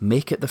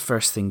 make it the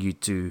first thing you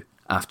do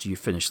after you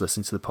finish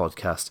listening to the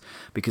podcast,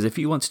 because if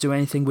you want to do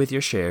anything with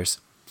your shares,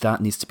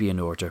 that needs to be in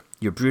order.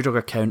 Your Brewdog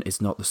account is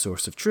not the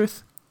source of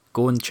truth.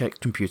 Go and check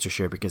computer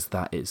share, because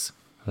that is.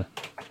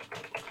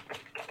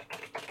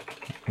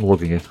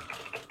 Logging in.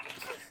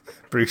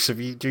 Bruce,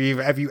 have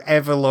you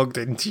ever logged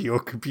into your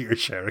computer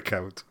share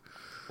account?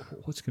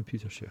 What's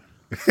computer share?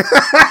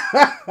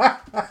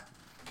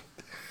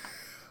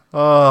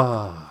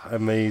 Oh,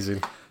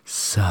 amazing.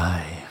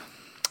 Sigh.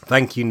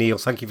 Thank you, Neil.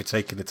 Thank you for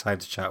taking the time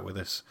to chat with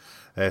us.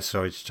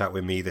 To chat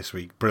with me this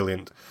week.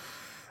 Brilliant.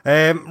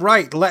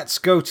 Right, let's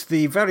go to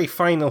the very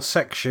final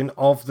section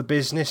of the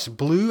business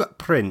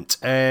blueprint.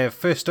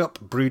 First up,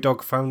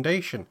 Brewdog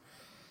Foundation.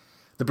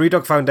 The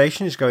Brewdog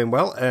Foundation is going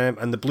well,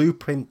 and the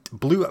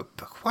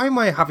why am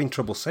I having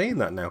trouble saying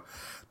that now?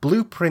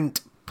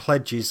 Blueprint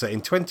pledges that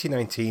in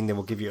 2019 they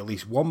will give you at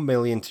least $1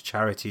 million to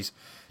charities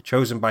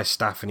chosen by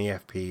staff and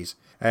EFPs.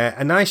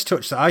 A nice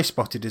touch that I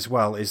spotted as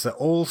well is that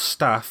all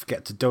staff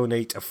get to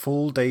donate a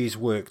full day's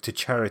work to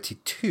charity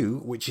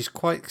too, which is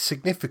quite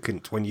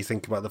significant when you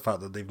think about the fact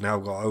that they've now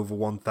got over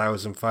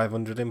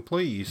 1,500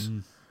 employees.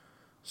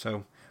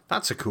 So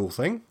that's a cool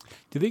thing.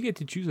 Do they get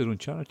to choose their own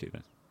charity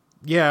then?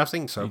 Yeah, I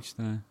think so.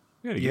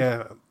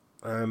 Yeah,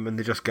 and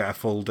they just get a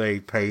full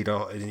day paid,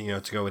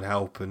 to go and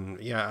help. And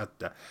yeah,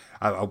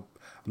 I'm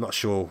not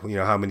sure,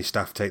 how many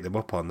staff take them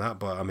up on that,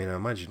 but I mean, I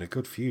imagine a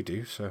good few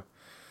do. So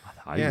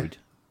I would.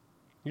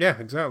 Yeah,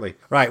 exactly.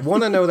 Right,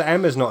 one I know that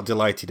Emma's not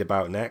delighted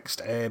about next.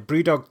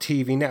 Brewdog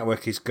TV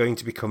Network is going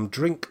to become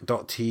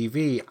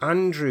Drink.tv.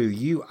 Andrew,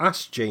 you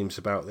asked James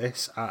about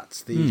this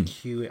at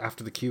the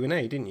after the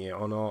Q&A, didn't you,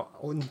 on our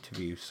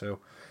interview? So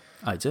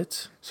I did.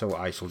 So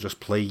I shall just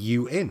play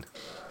you in.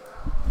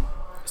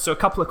 So a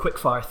couple of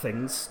quickfire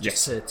things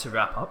just to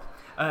wrap up.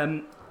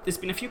 There's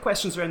been a few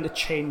questions around the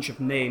change of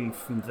name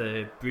from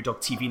the Brewdog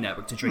TV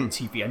Network to Drink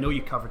TV. I know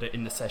you covered it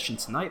in the session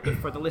tonight, but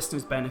for the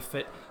listeners'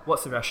 benefit,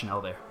 what's the rationale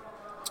there?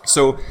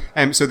 So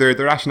the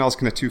rationale is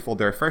kind of twofold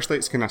there. Firstly,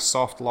 it's kind of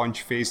soft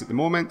launch phase at the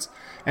moment.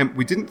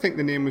 We didn't think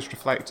the name was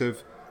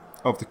reflective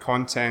of the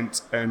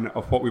content and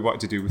of what we wanted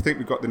to do. We think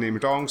we got the name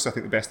wrong, so I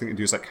think the best thing to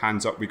do is like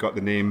hands up, we got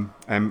the name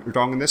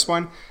wrong in this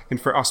one. And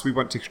for us, we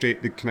want to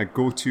create the kind of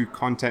go-to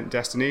content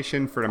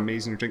destination for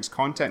amazing drinks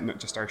content, not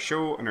just our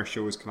show, and our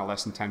show is kind of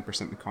less than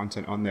 10% of the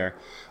content on there.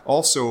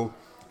 Also,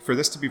 for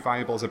this to be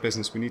viable as a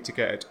business, we need to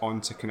get it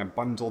onto kind of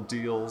bundle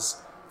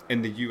deals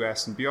in the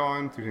US and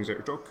beyond through things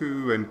like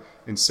Roku and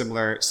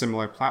similar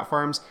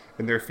platforms.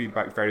 And their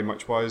feedback very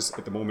much was,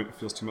 at the moment, it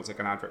feels too much like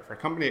an advert for a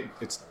company.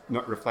 It's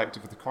not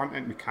reflective of the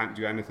content. We can't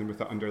do anything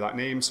with it under that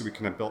name. So we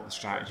kind of built the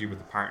strategy with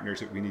the partners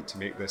that we need to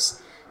make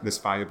this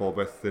viable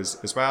with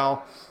as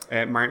well.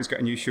 Martin's got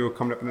a new show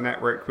coming up on the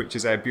network, which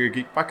is a Beer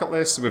Geek Bucket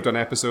List. So we've done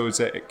episodes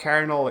at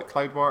Kernel, at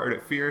Cloudwater,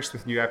 at Fierce,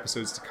 with new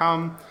episodes to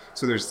come.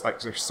 So there's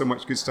so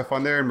much good stuff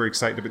on there, and we're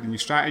excited about the new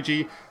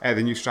strategy.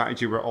 The new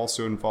strategy will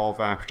also involve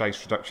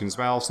price reduction as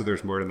well. So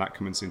there's more on that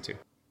coming soon too.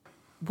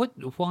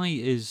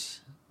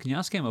 Can you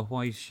ask Emma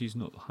why she's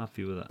not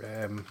happy with it?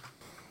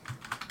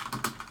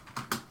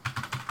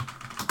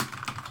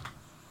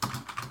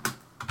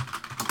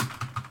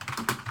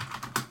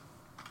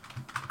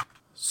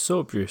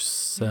 So,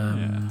 Bruce,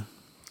 the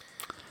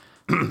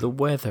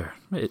weather,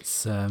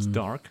 it's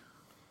dark.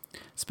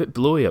 It's a bit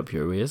blowy up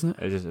your way, isn't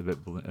it? It is a bit.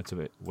 It's a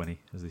bit windy,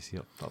 as they see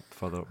up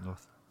further up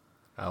north.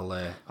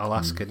 I'll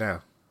ask her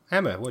now.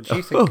 Emma, what do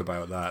you think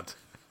about that?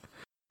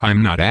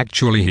 I'm not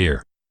actually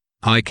here.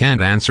 I can't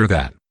answer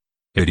that,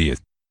 idiot.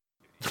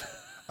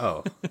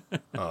 Oh,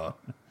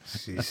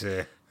 she's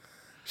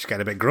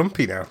getting a bit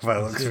grumpy now. By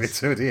the looks of it,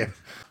 too, dear.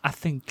 I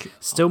think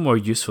still more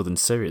useful than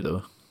Siri,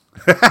 though.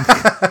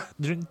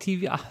 Drink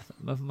TV.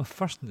 My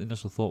first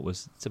initial thought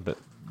was it's a bit.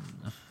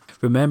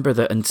 Remember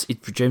that, and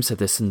James said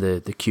this in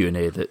the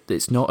Q&A, that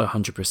it's not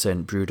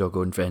 100% Brewdog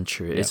owned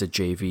venture. It is a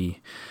JV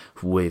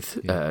with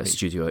a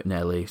studio out in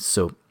LA.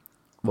 So,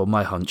 well,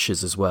 my hunch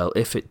is as well,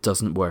 if it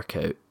doesn't work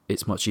out,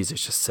 it's much easier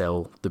to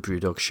sell the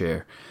Brewdog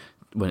share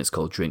when it's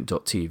called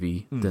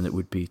Drink.tv than it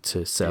would be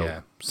to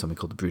sell something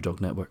called the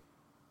Brewdog Network.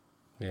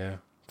 Yeah,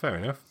 fair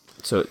enough.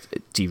 So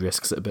it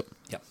de-risks it a bit.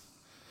 Yeah.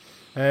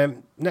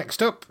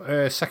 Next up,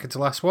 second to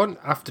last one.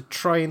 After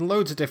trying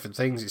loads of different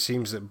things, it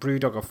seems that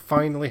Brewdog are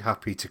finally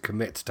happy to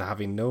commit to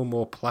having no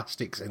more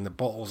plastics in the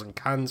bottles and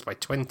cans by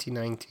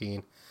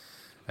 2019.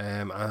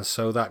 And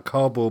so that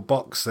cardboard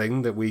box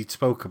thing that we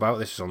spoke about,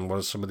 this is on one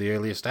of some of the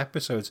earliest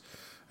episodes,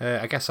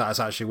 I guess that has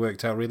actually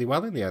worked out really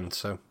well in the end.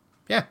 So,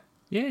 yeah.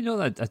 Yeah,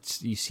 no,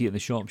 that's you see it in the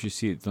shops, you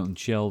see it on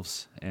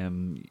shelves.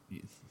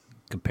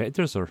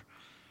 Competitors are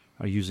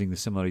using the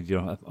similar idea.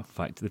 In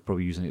fact, they're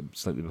probably using it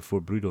slightly before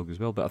Brewdog as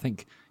well. But I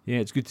think,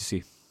 it's good to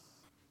see.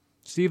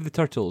 Save the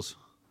turtles.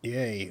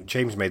 Yeah,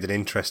 James made an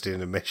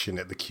interesting admission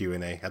at the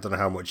Q&A. I don't know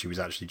how much he was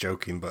actually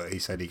joking, but he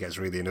said he gets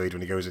really annoyed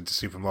when he goes into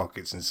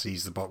supermarkets and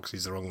sees the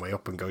boxes the wrong way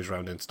up and goes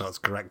around and starts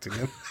correcting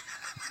them.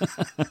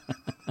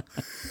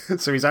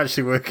 So he's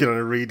actually working on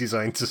a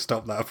redesign to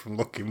stop that from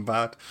looking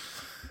bad.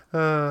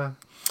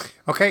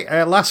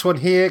 Okay, last one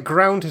here.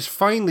 Ground has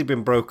finally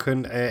been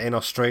broken in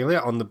Australia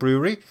on the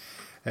brewery.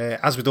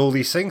 As with all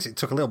these things, it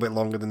took a little bit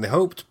longer than they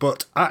hoped,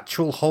 but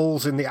actual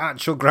holes in the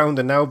actual ground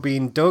are now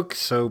being dug,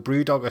 so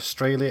Brewdog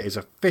Australia is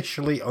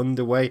officially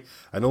underway,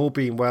 and all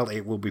being well,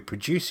 it will be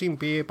producing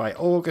beer by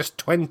August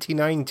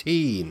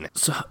 2019.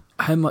 So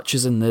how much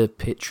is in the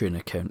Patreon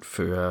account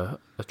for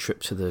a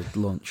trip to the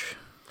launch?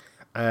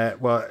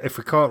 Well, if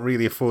we can't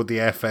really afford the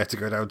airfare to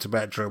go down to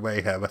Metro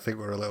Mayhem, I think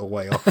we're a little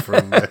way off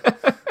from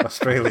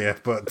Australia.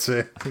 But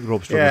I think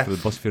Rob's struggling for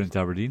the bus fare into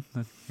Aberdeen.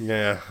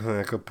 Yeah,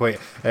 good point.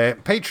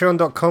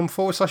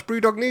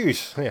 Patreon.com/Brewdog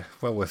News. Yeah,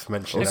 well worth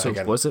mentioning that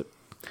again. Was it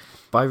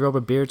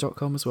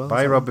buyrobberbeer.com as well?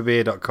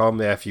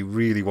 Buyrobberbeer.com, if you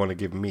really want to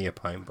give me a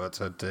pint.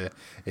 But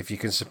if you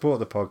can support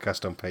the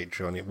podcast on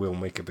Patreon, it will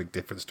make a big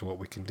difference to what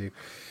we can do.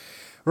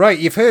 Right,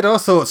 you've heard our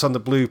thoughts on the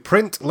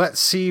blueprint.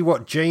 Let's see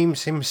what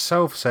James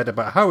himself said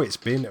about how it's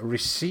been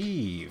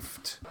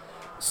received.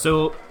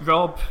 So,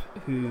 Rob,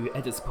 who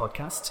edits the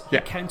podcast, he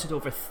counted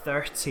over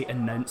 30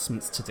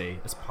 announcements today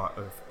as part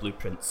of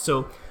Blueprint.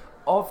 So,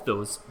 of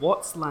those,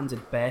 what's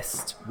landed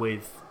best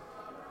with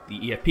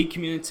the EFP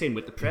community and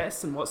with the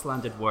press, and what's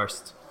landed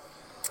worst?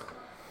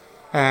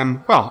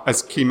 Well,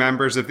 as key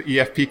members of the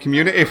EFP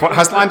community, what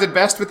has landed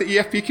best with the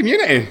EFP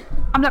community?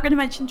 I'm not going to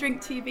mention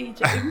Drink TV,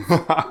 James.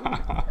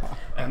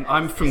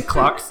 I'm from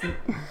Clarkston.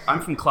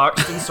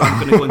 So I'm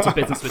going to go into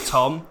business with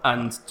Tom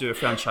and do a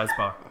franchise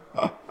bar.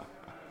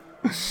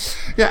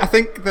 Yeah, I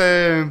think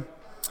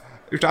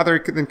rather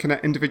than kind of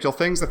individual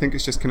things, I think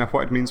it's just kind of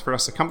what it means for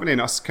us as a company and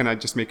us kind of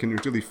just making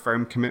really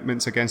firm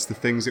commitments against the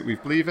things that we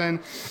believe in.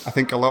 I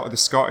think a lot of the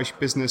Scottish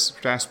business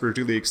press were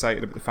really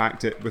excited about the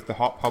fact that with the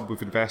Hop Hub,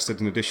 we've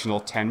invested an additional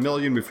 10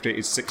 million. We've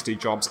created 60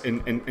 jobs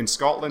in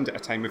Scotland at a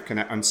time of kind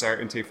of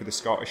uncertainty for the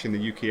Scottish and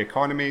the UK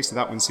economy. So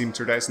that one seemed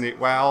to resonate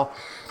well.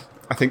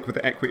 I think with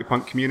the Equity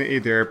Punk community,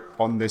 they're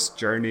on this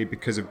journey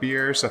because of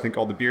beer. So I think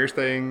all the beer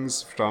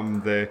things,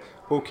 from the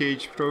Oak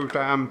Age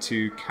program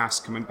to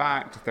Cask coming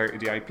back to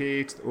 30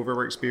 IPA to the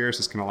Overworks beers,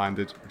 has kind of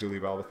landed really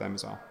well with them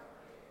as well.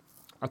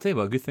 I'll tell you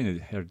about a good thing I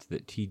heard,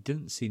 that he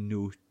didn't say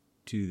no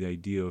to the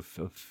idea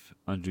of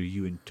Andrew,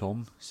 you and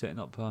Tom setting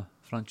up a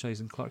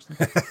franchise in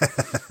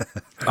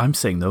Clarkston. I'm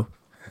saying no.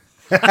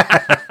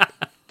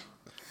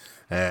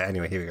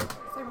 Anyway, here we go.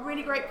 So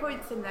really great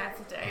points in there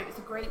today. It was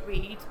a great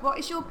read. What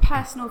is your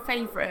personal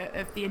favourite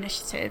of the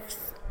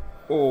initiatives?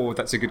 Oh,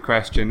 that's a good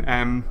question.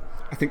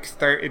 I think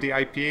 30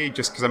 IPA,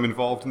 just because I'm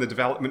involved in the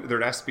development of the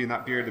recipe in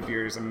that beer. The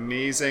beer is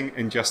amazing,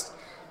 and just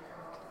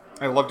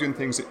I love doing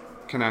things that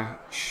kind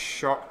of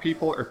shock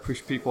people or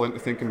push people into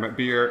thinking about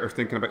beer or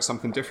thinking about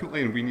something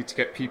differently. And we need to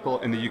get people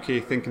in the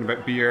UK thinking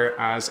about beer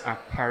as a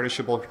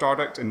perishable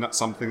product and not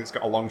something that's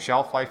got a long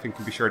shelf life and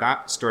can be stored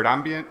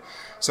ambient.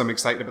 So I'm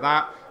excited about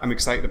that. I'm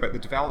excited about the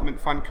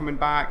development fund coming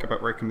back,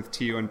 about working with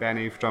Tio and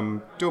Benny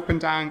from Dope and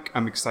Dank.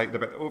 I'm excited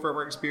about the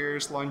Overworks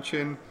beers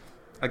launching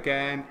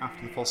again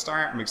after the full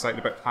start. I'm excited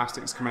about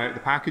plastics coming out of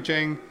the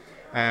packaging.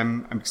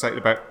 I'm excited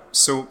about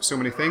so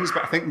many things,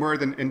 but I think more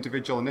than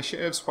individual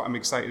initiatives, what I'm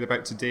excited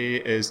about today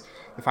is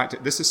the fact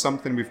that this is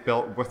something we've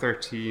built with our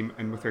team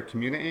and with our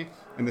community,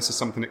 and this is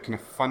something that kind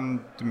of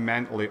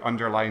fundamentally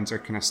underlines our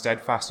kind of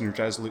steadfast and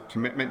resolute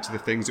commitment to the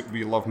things that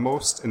we love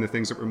most and the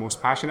things that we're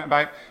most passionate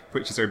about,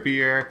 which is our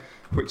beer,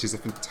 which is the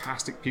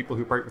fantastic people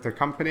who work with our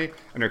company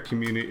and our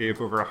community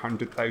of over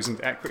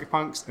 100,000 equity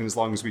punks. And as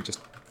long as we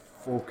just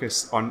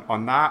focus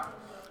on that,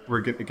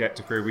 we're going to get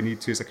to where we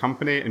need to as a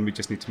company, and we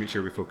just need to make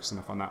sure we focus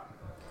enough on that.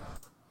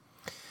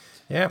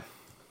 Yeah.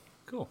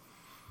 Cool.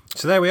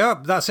 So there we are.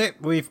 That's it.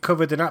 We've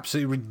covered an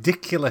absolutely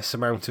ridiculous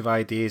amount of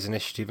ideas,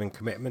 initiative and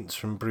commitments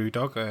from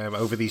Brewdog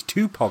over these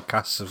two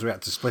podcasts as we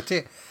had to split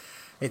it.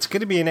 It's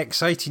going to be an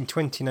exciting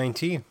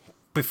 2019.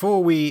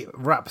 Before we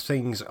wrap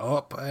things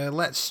up,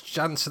 let's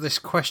answer this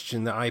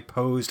question that I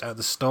posed at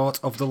the start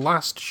of the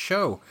last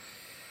show.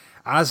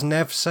 As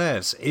Nev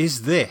says,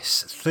 is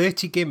this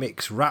 30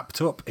 gimmicks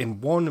wrapped up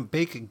in one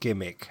big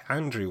gimmick?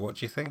 Andrew, what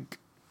do you think?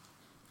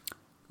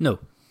 No.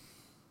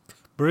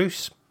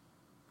 Bruce?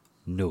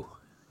 No,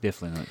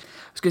 definitely not.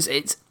 Because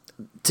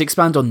to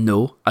expand on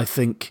no, I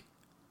think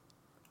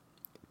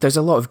there's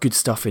a lot of good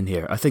stuff in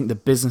here. I think the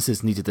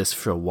businesses needed this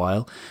for a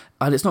while,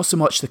 and it's not so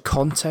much the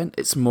content,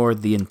 it's more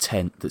the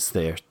intent that's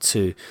there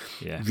to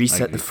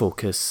reset the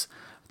focus,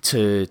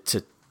 to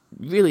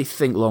really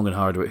think long and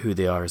hard about who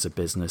they are as a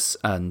business,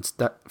 and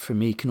that for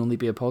me can only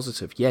be a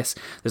positive. Yes,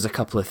 there's a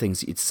couple of things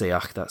that you'd say,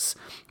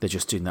 they're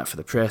just doing that for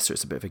the press, or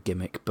it's a bit of a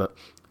gimmick, but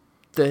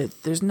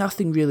there's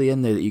nothing really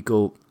in there that you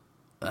go,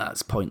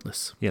 that's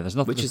pointless. Yeah, there's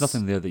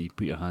nothing there that you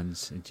put your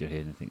hands into your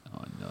head and think,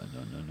 oh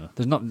no.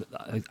 There's not.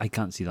 I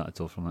can't see that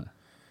at all from it.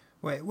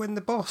 Wait, when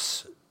the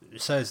boss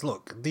says,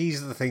 look,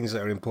 these are the things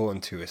that are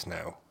important to us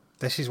now,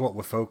 this is what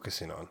we're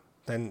focusing on,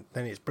 then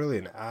it's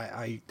brilliant.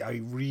 I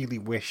really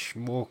wish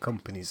more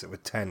companies that were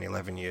 10,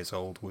 11 years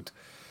old would,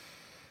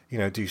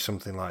 do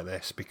something like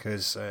this,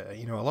 because, a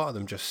lot of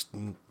them just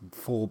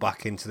fall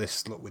back into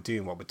this, look, we're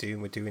doing what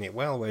we're doing it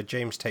well, where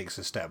James takes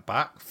a step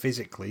back,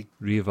 physically,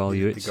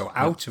 reevaluates. They go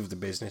out of the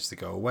business, they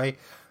go away,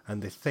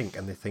 and they think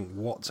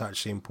what's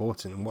actually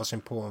important and what's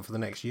important for the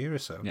next year or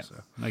so. Yeah,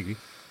 so. I agree.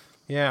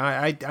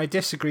 Yeah, I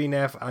disagree,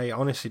 Nev. I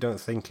honestly don't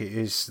think it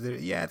is.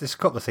 There's a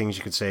couple of things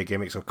you could say are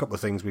gimmicks, or a couple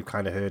of things we've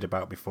kind of heard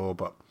about before,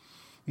 but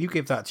you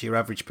give that to your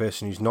average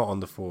person who's not on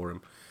the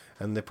forum,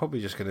 and they're probably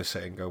just going to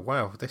sit and go,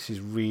 wow, this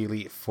is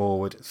really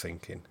forward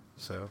thinking.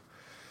 So,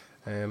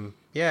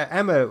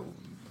 Emma,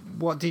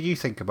 what did you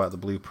think about the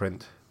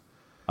blueprint?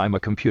 I'm a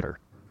computer.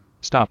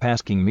 Stop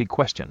asking me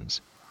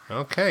questions.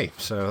 Okay,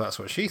 so that's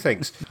what she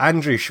thinks.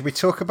 Andrew, should we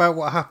talk about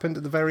what happened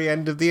at the very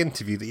end of the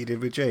interview that you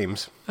did with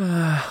James?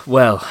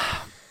 Well,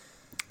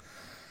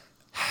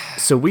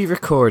 so we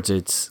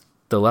recorded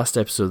the last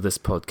episode of this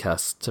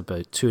podcast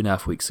about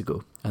 2.5 weeks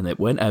ago, and it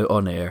went out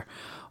on air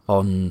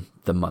on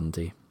the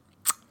Monday,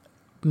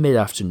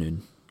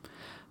 mid-afternoon.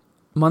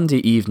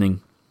 Monday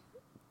evening,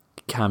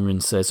 Cameron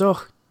says, do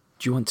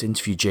you want to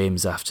interview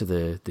James after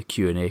the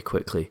Q&A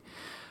quickly?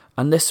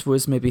 And this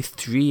was maybe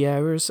 3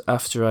 hours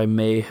after I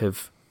may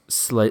have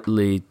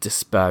slightly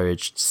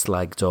disparaged,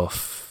 slagged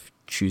off,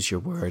 choose your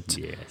word,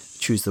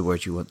 choose the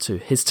word you want to,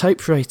 his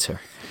typewriter.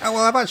 Oh,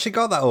 well, I've actually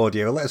got that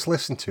audio. Let's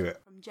listen to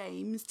it. From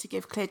James to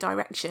give clear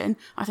direction,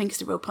 I think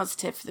it's a real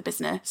positive for the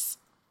business.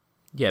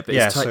 Yeah, but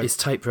his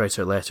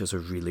typewriter letters are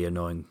really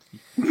annoying.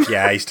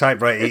 Yeah, his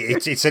typewriter,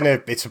 it's a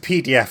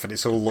PDF, and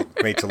it's all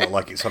made to look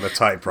like it's on a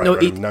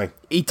typewriter. No,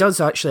 he does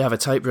actually have a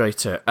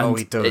typewriter. And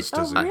he does,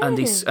 doesn't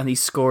he? And he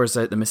scores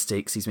out the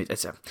mistakes he's made.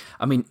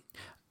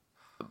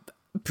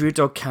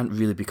 Brewdog can't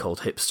really be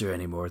called hipster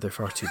anymore. They're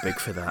far too big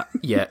for that.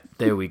 Yeah,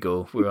 there we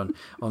go. We're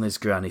on his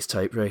granny's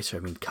typewriter. I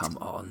mean, come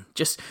on.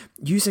 Just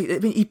use it. I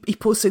mean, he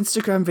posts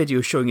Instagram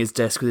videos showing his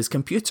desk with his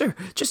computer.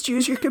 Just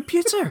use your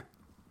computer.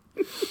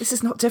 This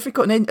is not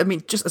difficult. And I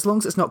mean, just as long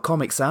as it's not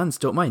Comic Sans,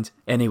 don't mind.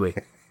 Anyway.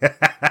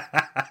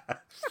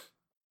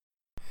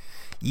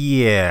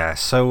 Yeah,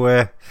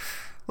 so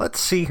let's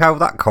see how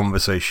that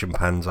conversation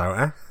pans out,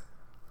 eh?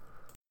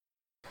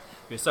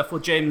 Good stuff.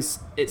 Well, James,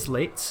 it's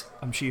late.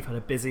 I'm sure you've had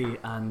a busy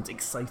and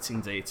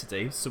exciting day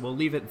today, so we'll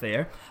leave it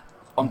there.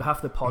 On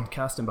behalf of the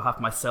podcast and on behalf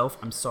of myself,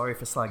 I'm sorry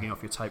for slagging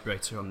off your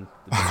typewriter on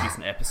the most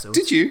recent episode.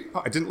 Did you?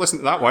 Oh, I didn't listen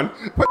to that one.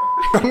 What's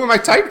wrong with my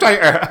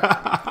typewriter?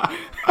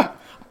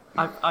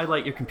 I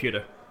like your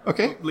computer.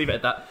 Okay. Leave it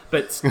at that.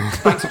 But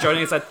thanks for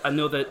joining us. I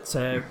know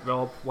that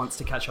Rob wants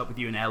to catch up with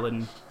you and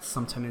Ellen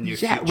sometime in the near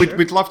future. Yeah,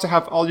 we'd love to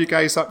have all you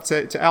guys up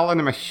to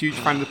Ellen. I'm a huge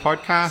fan of the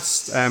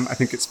podcast. I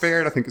think it's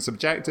fair. I think it's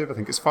objective. I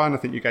think it's fun. I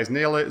think you guys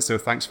nail it. So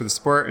thanks for the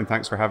support and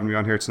thanks for having me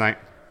on here tonight.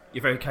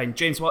 You're very kind.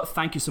 James Watt,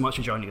 thank you so much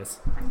for joining us.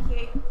 Thank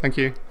you. Thank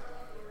you.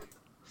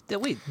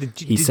 Wait,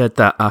 he said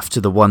that after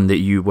the one that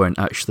you weren't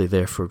actually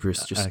there for,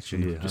 Bruce. Just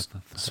actually, yeah.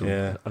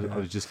 I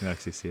was just going to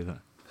actually say that.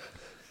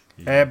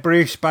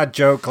 Bruce, bad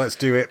joke. Let's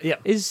do it. Yeah,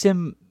 is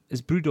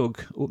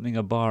Brewdog opening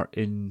a bar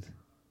in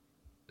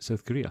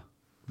South Korea,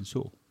 in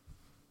Seoul?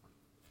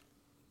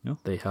 No,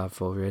 they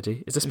have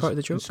already. Is this part of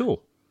the joke? In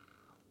Seoul,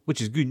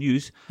 which is good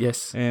news.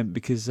 Yes,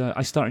 because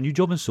I start a new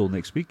job in Seoul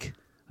next week.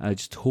 I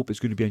just hope it's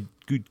going to be a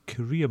good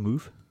career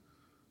move.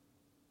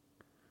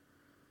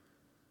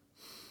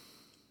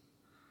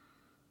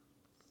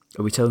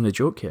 Are we telling a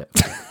joke yet?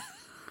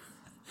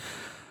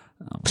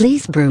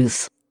 Please,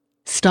 Bruce.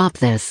 Stop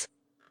this.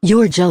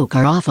 Your joke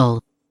are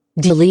awful.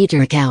 Delete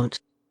your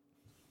account.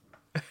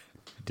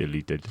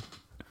 Deleted.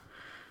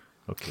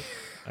 Okay.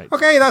 Right.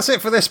 Okay, that's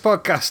it for this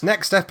podcast.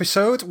 Next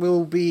episode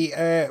will be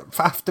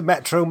after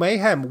Metro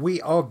Mayhem. We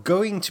are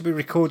going to be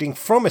recording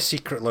from a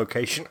secret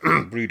location,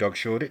 Brewdog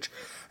Shoreditch,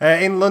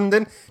 in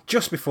London,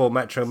 just before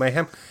Metro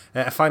Mayhem.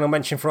 A final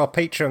mention for our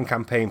Patreon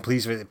campaign.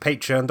 Please visit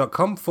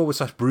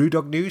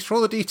patreon.com/Brewdog News for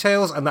all the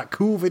details and that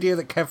cool video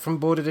that Kev from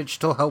Border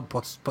Digital helped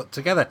us put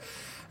together.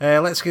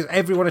 Let's give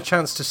everyone a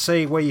chance to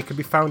say where you can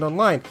be found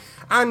online.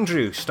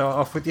 Andrew, start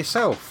off with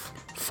yourself.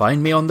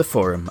 Find me on the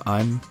forum.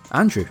 I'm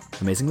Andrew,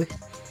 amazingly.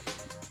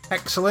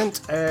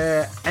 Excellent.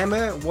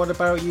 Emma, what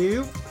about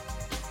you?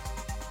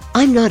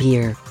 I'm not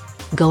here.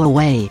 Go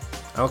away.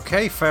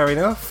 Okay, fair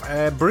enough.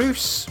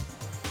 Bruce?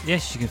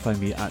 Yes, you can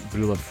find me at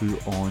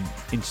BrewLabFoo on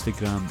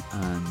Instagram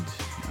and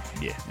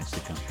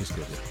Instagram. Just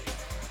go there.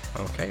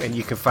 Okay, and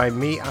you can find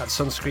me at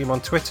Sunscream on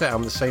Twitter.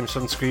 I'm the same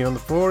Sunscream on the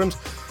forums.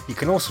 You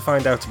can also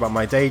find out about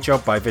my day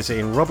job by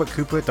visiting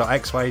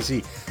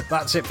robertcooper.xyz.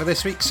 That's it for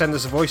this week. Send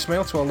us a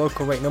voicemail to our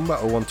local rate number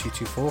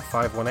 01224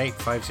 518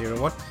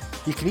 501.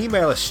 You can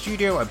email us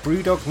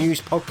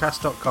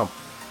studio@brewdognewspodcast.com.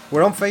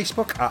 We're on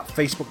Facebook at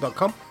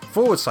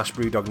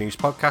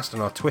facebook.com/BrewdogNewsPodcast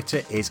and our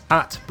Twitter is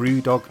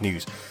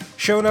 @BrewdogNews.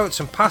 Show notes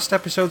and past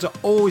episodes are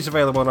always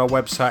available on our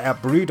website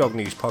at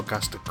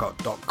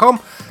brewdognewspodcast.com.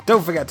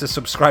 Don't forget to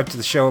subscribe to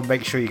the show and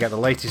make sure you get the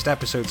latest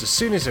episodes as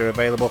soon as they're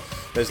available.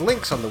 There's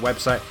links on the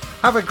website.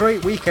 Have a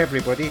great week,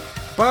 everybody.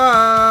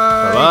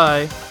 Bye.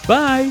 Bye.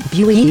 Bye.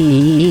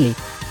 BYE.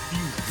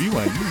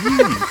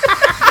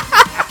 BYE.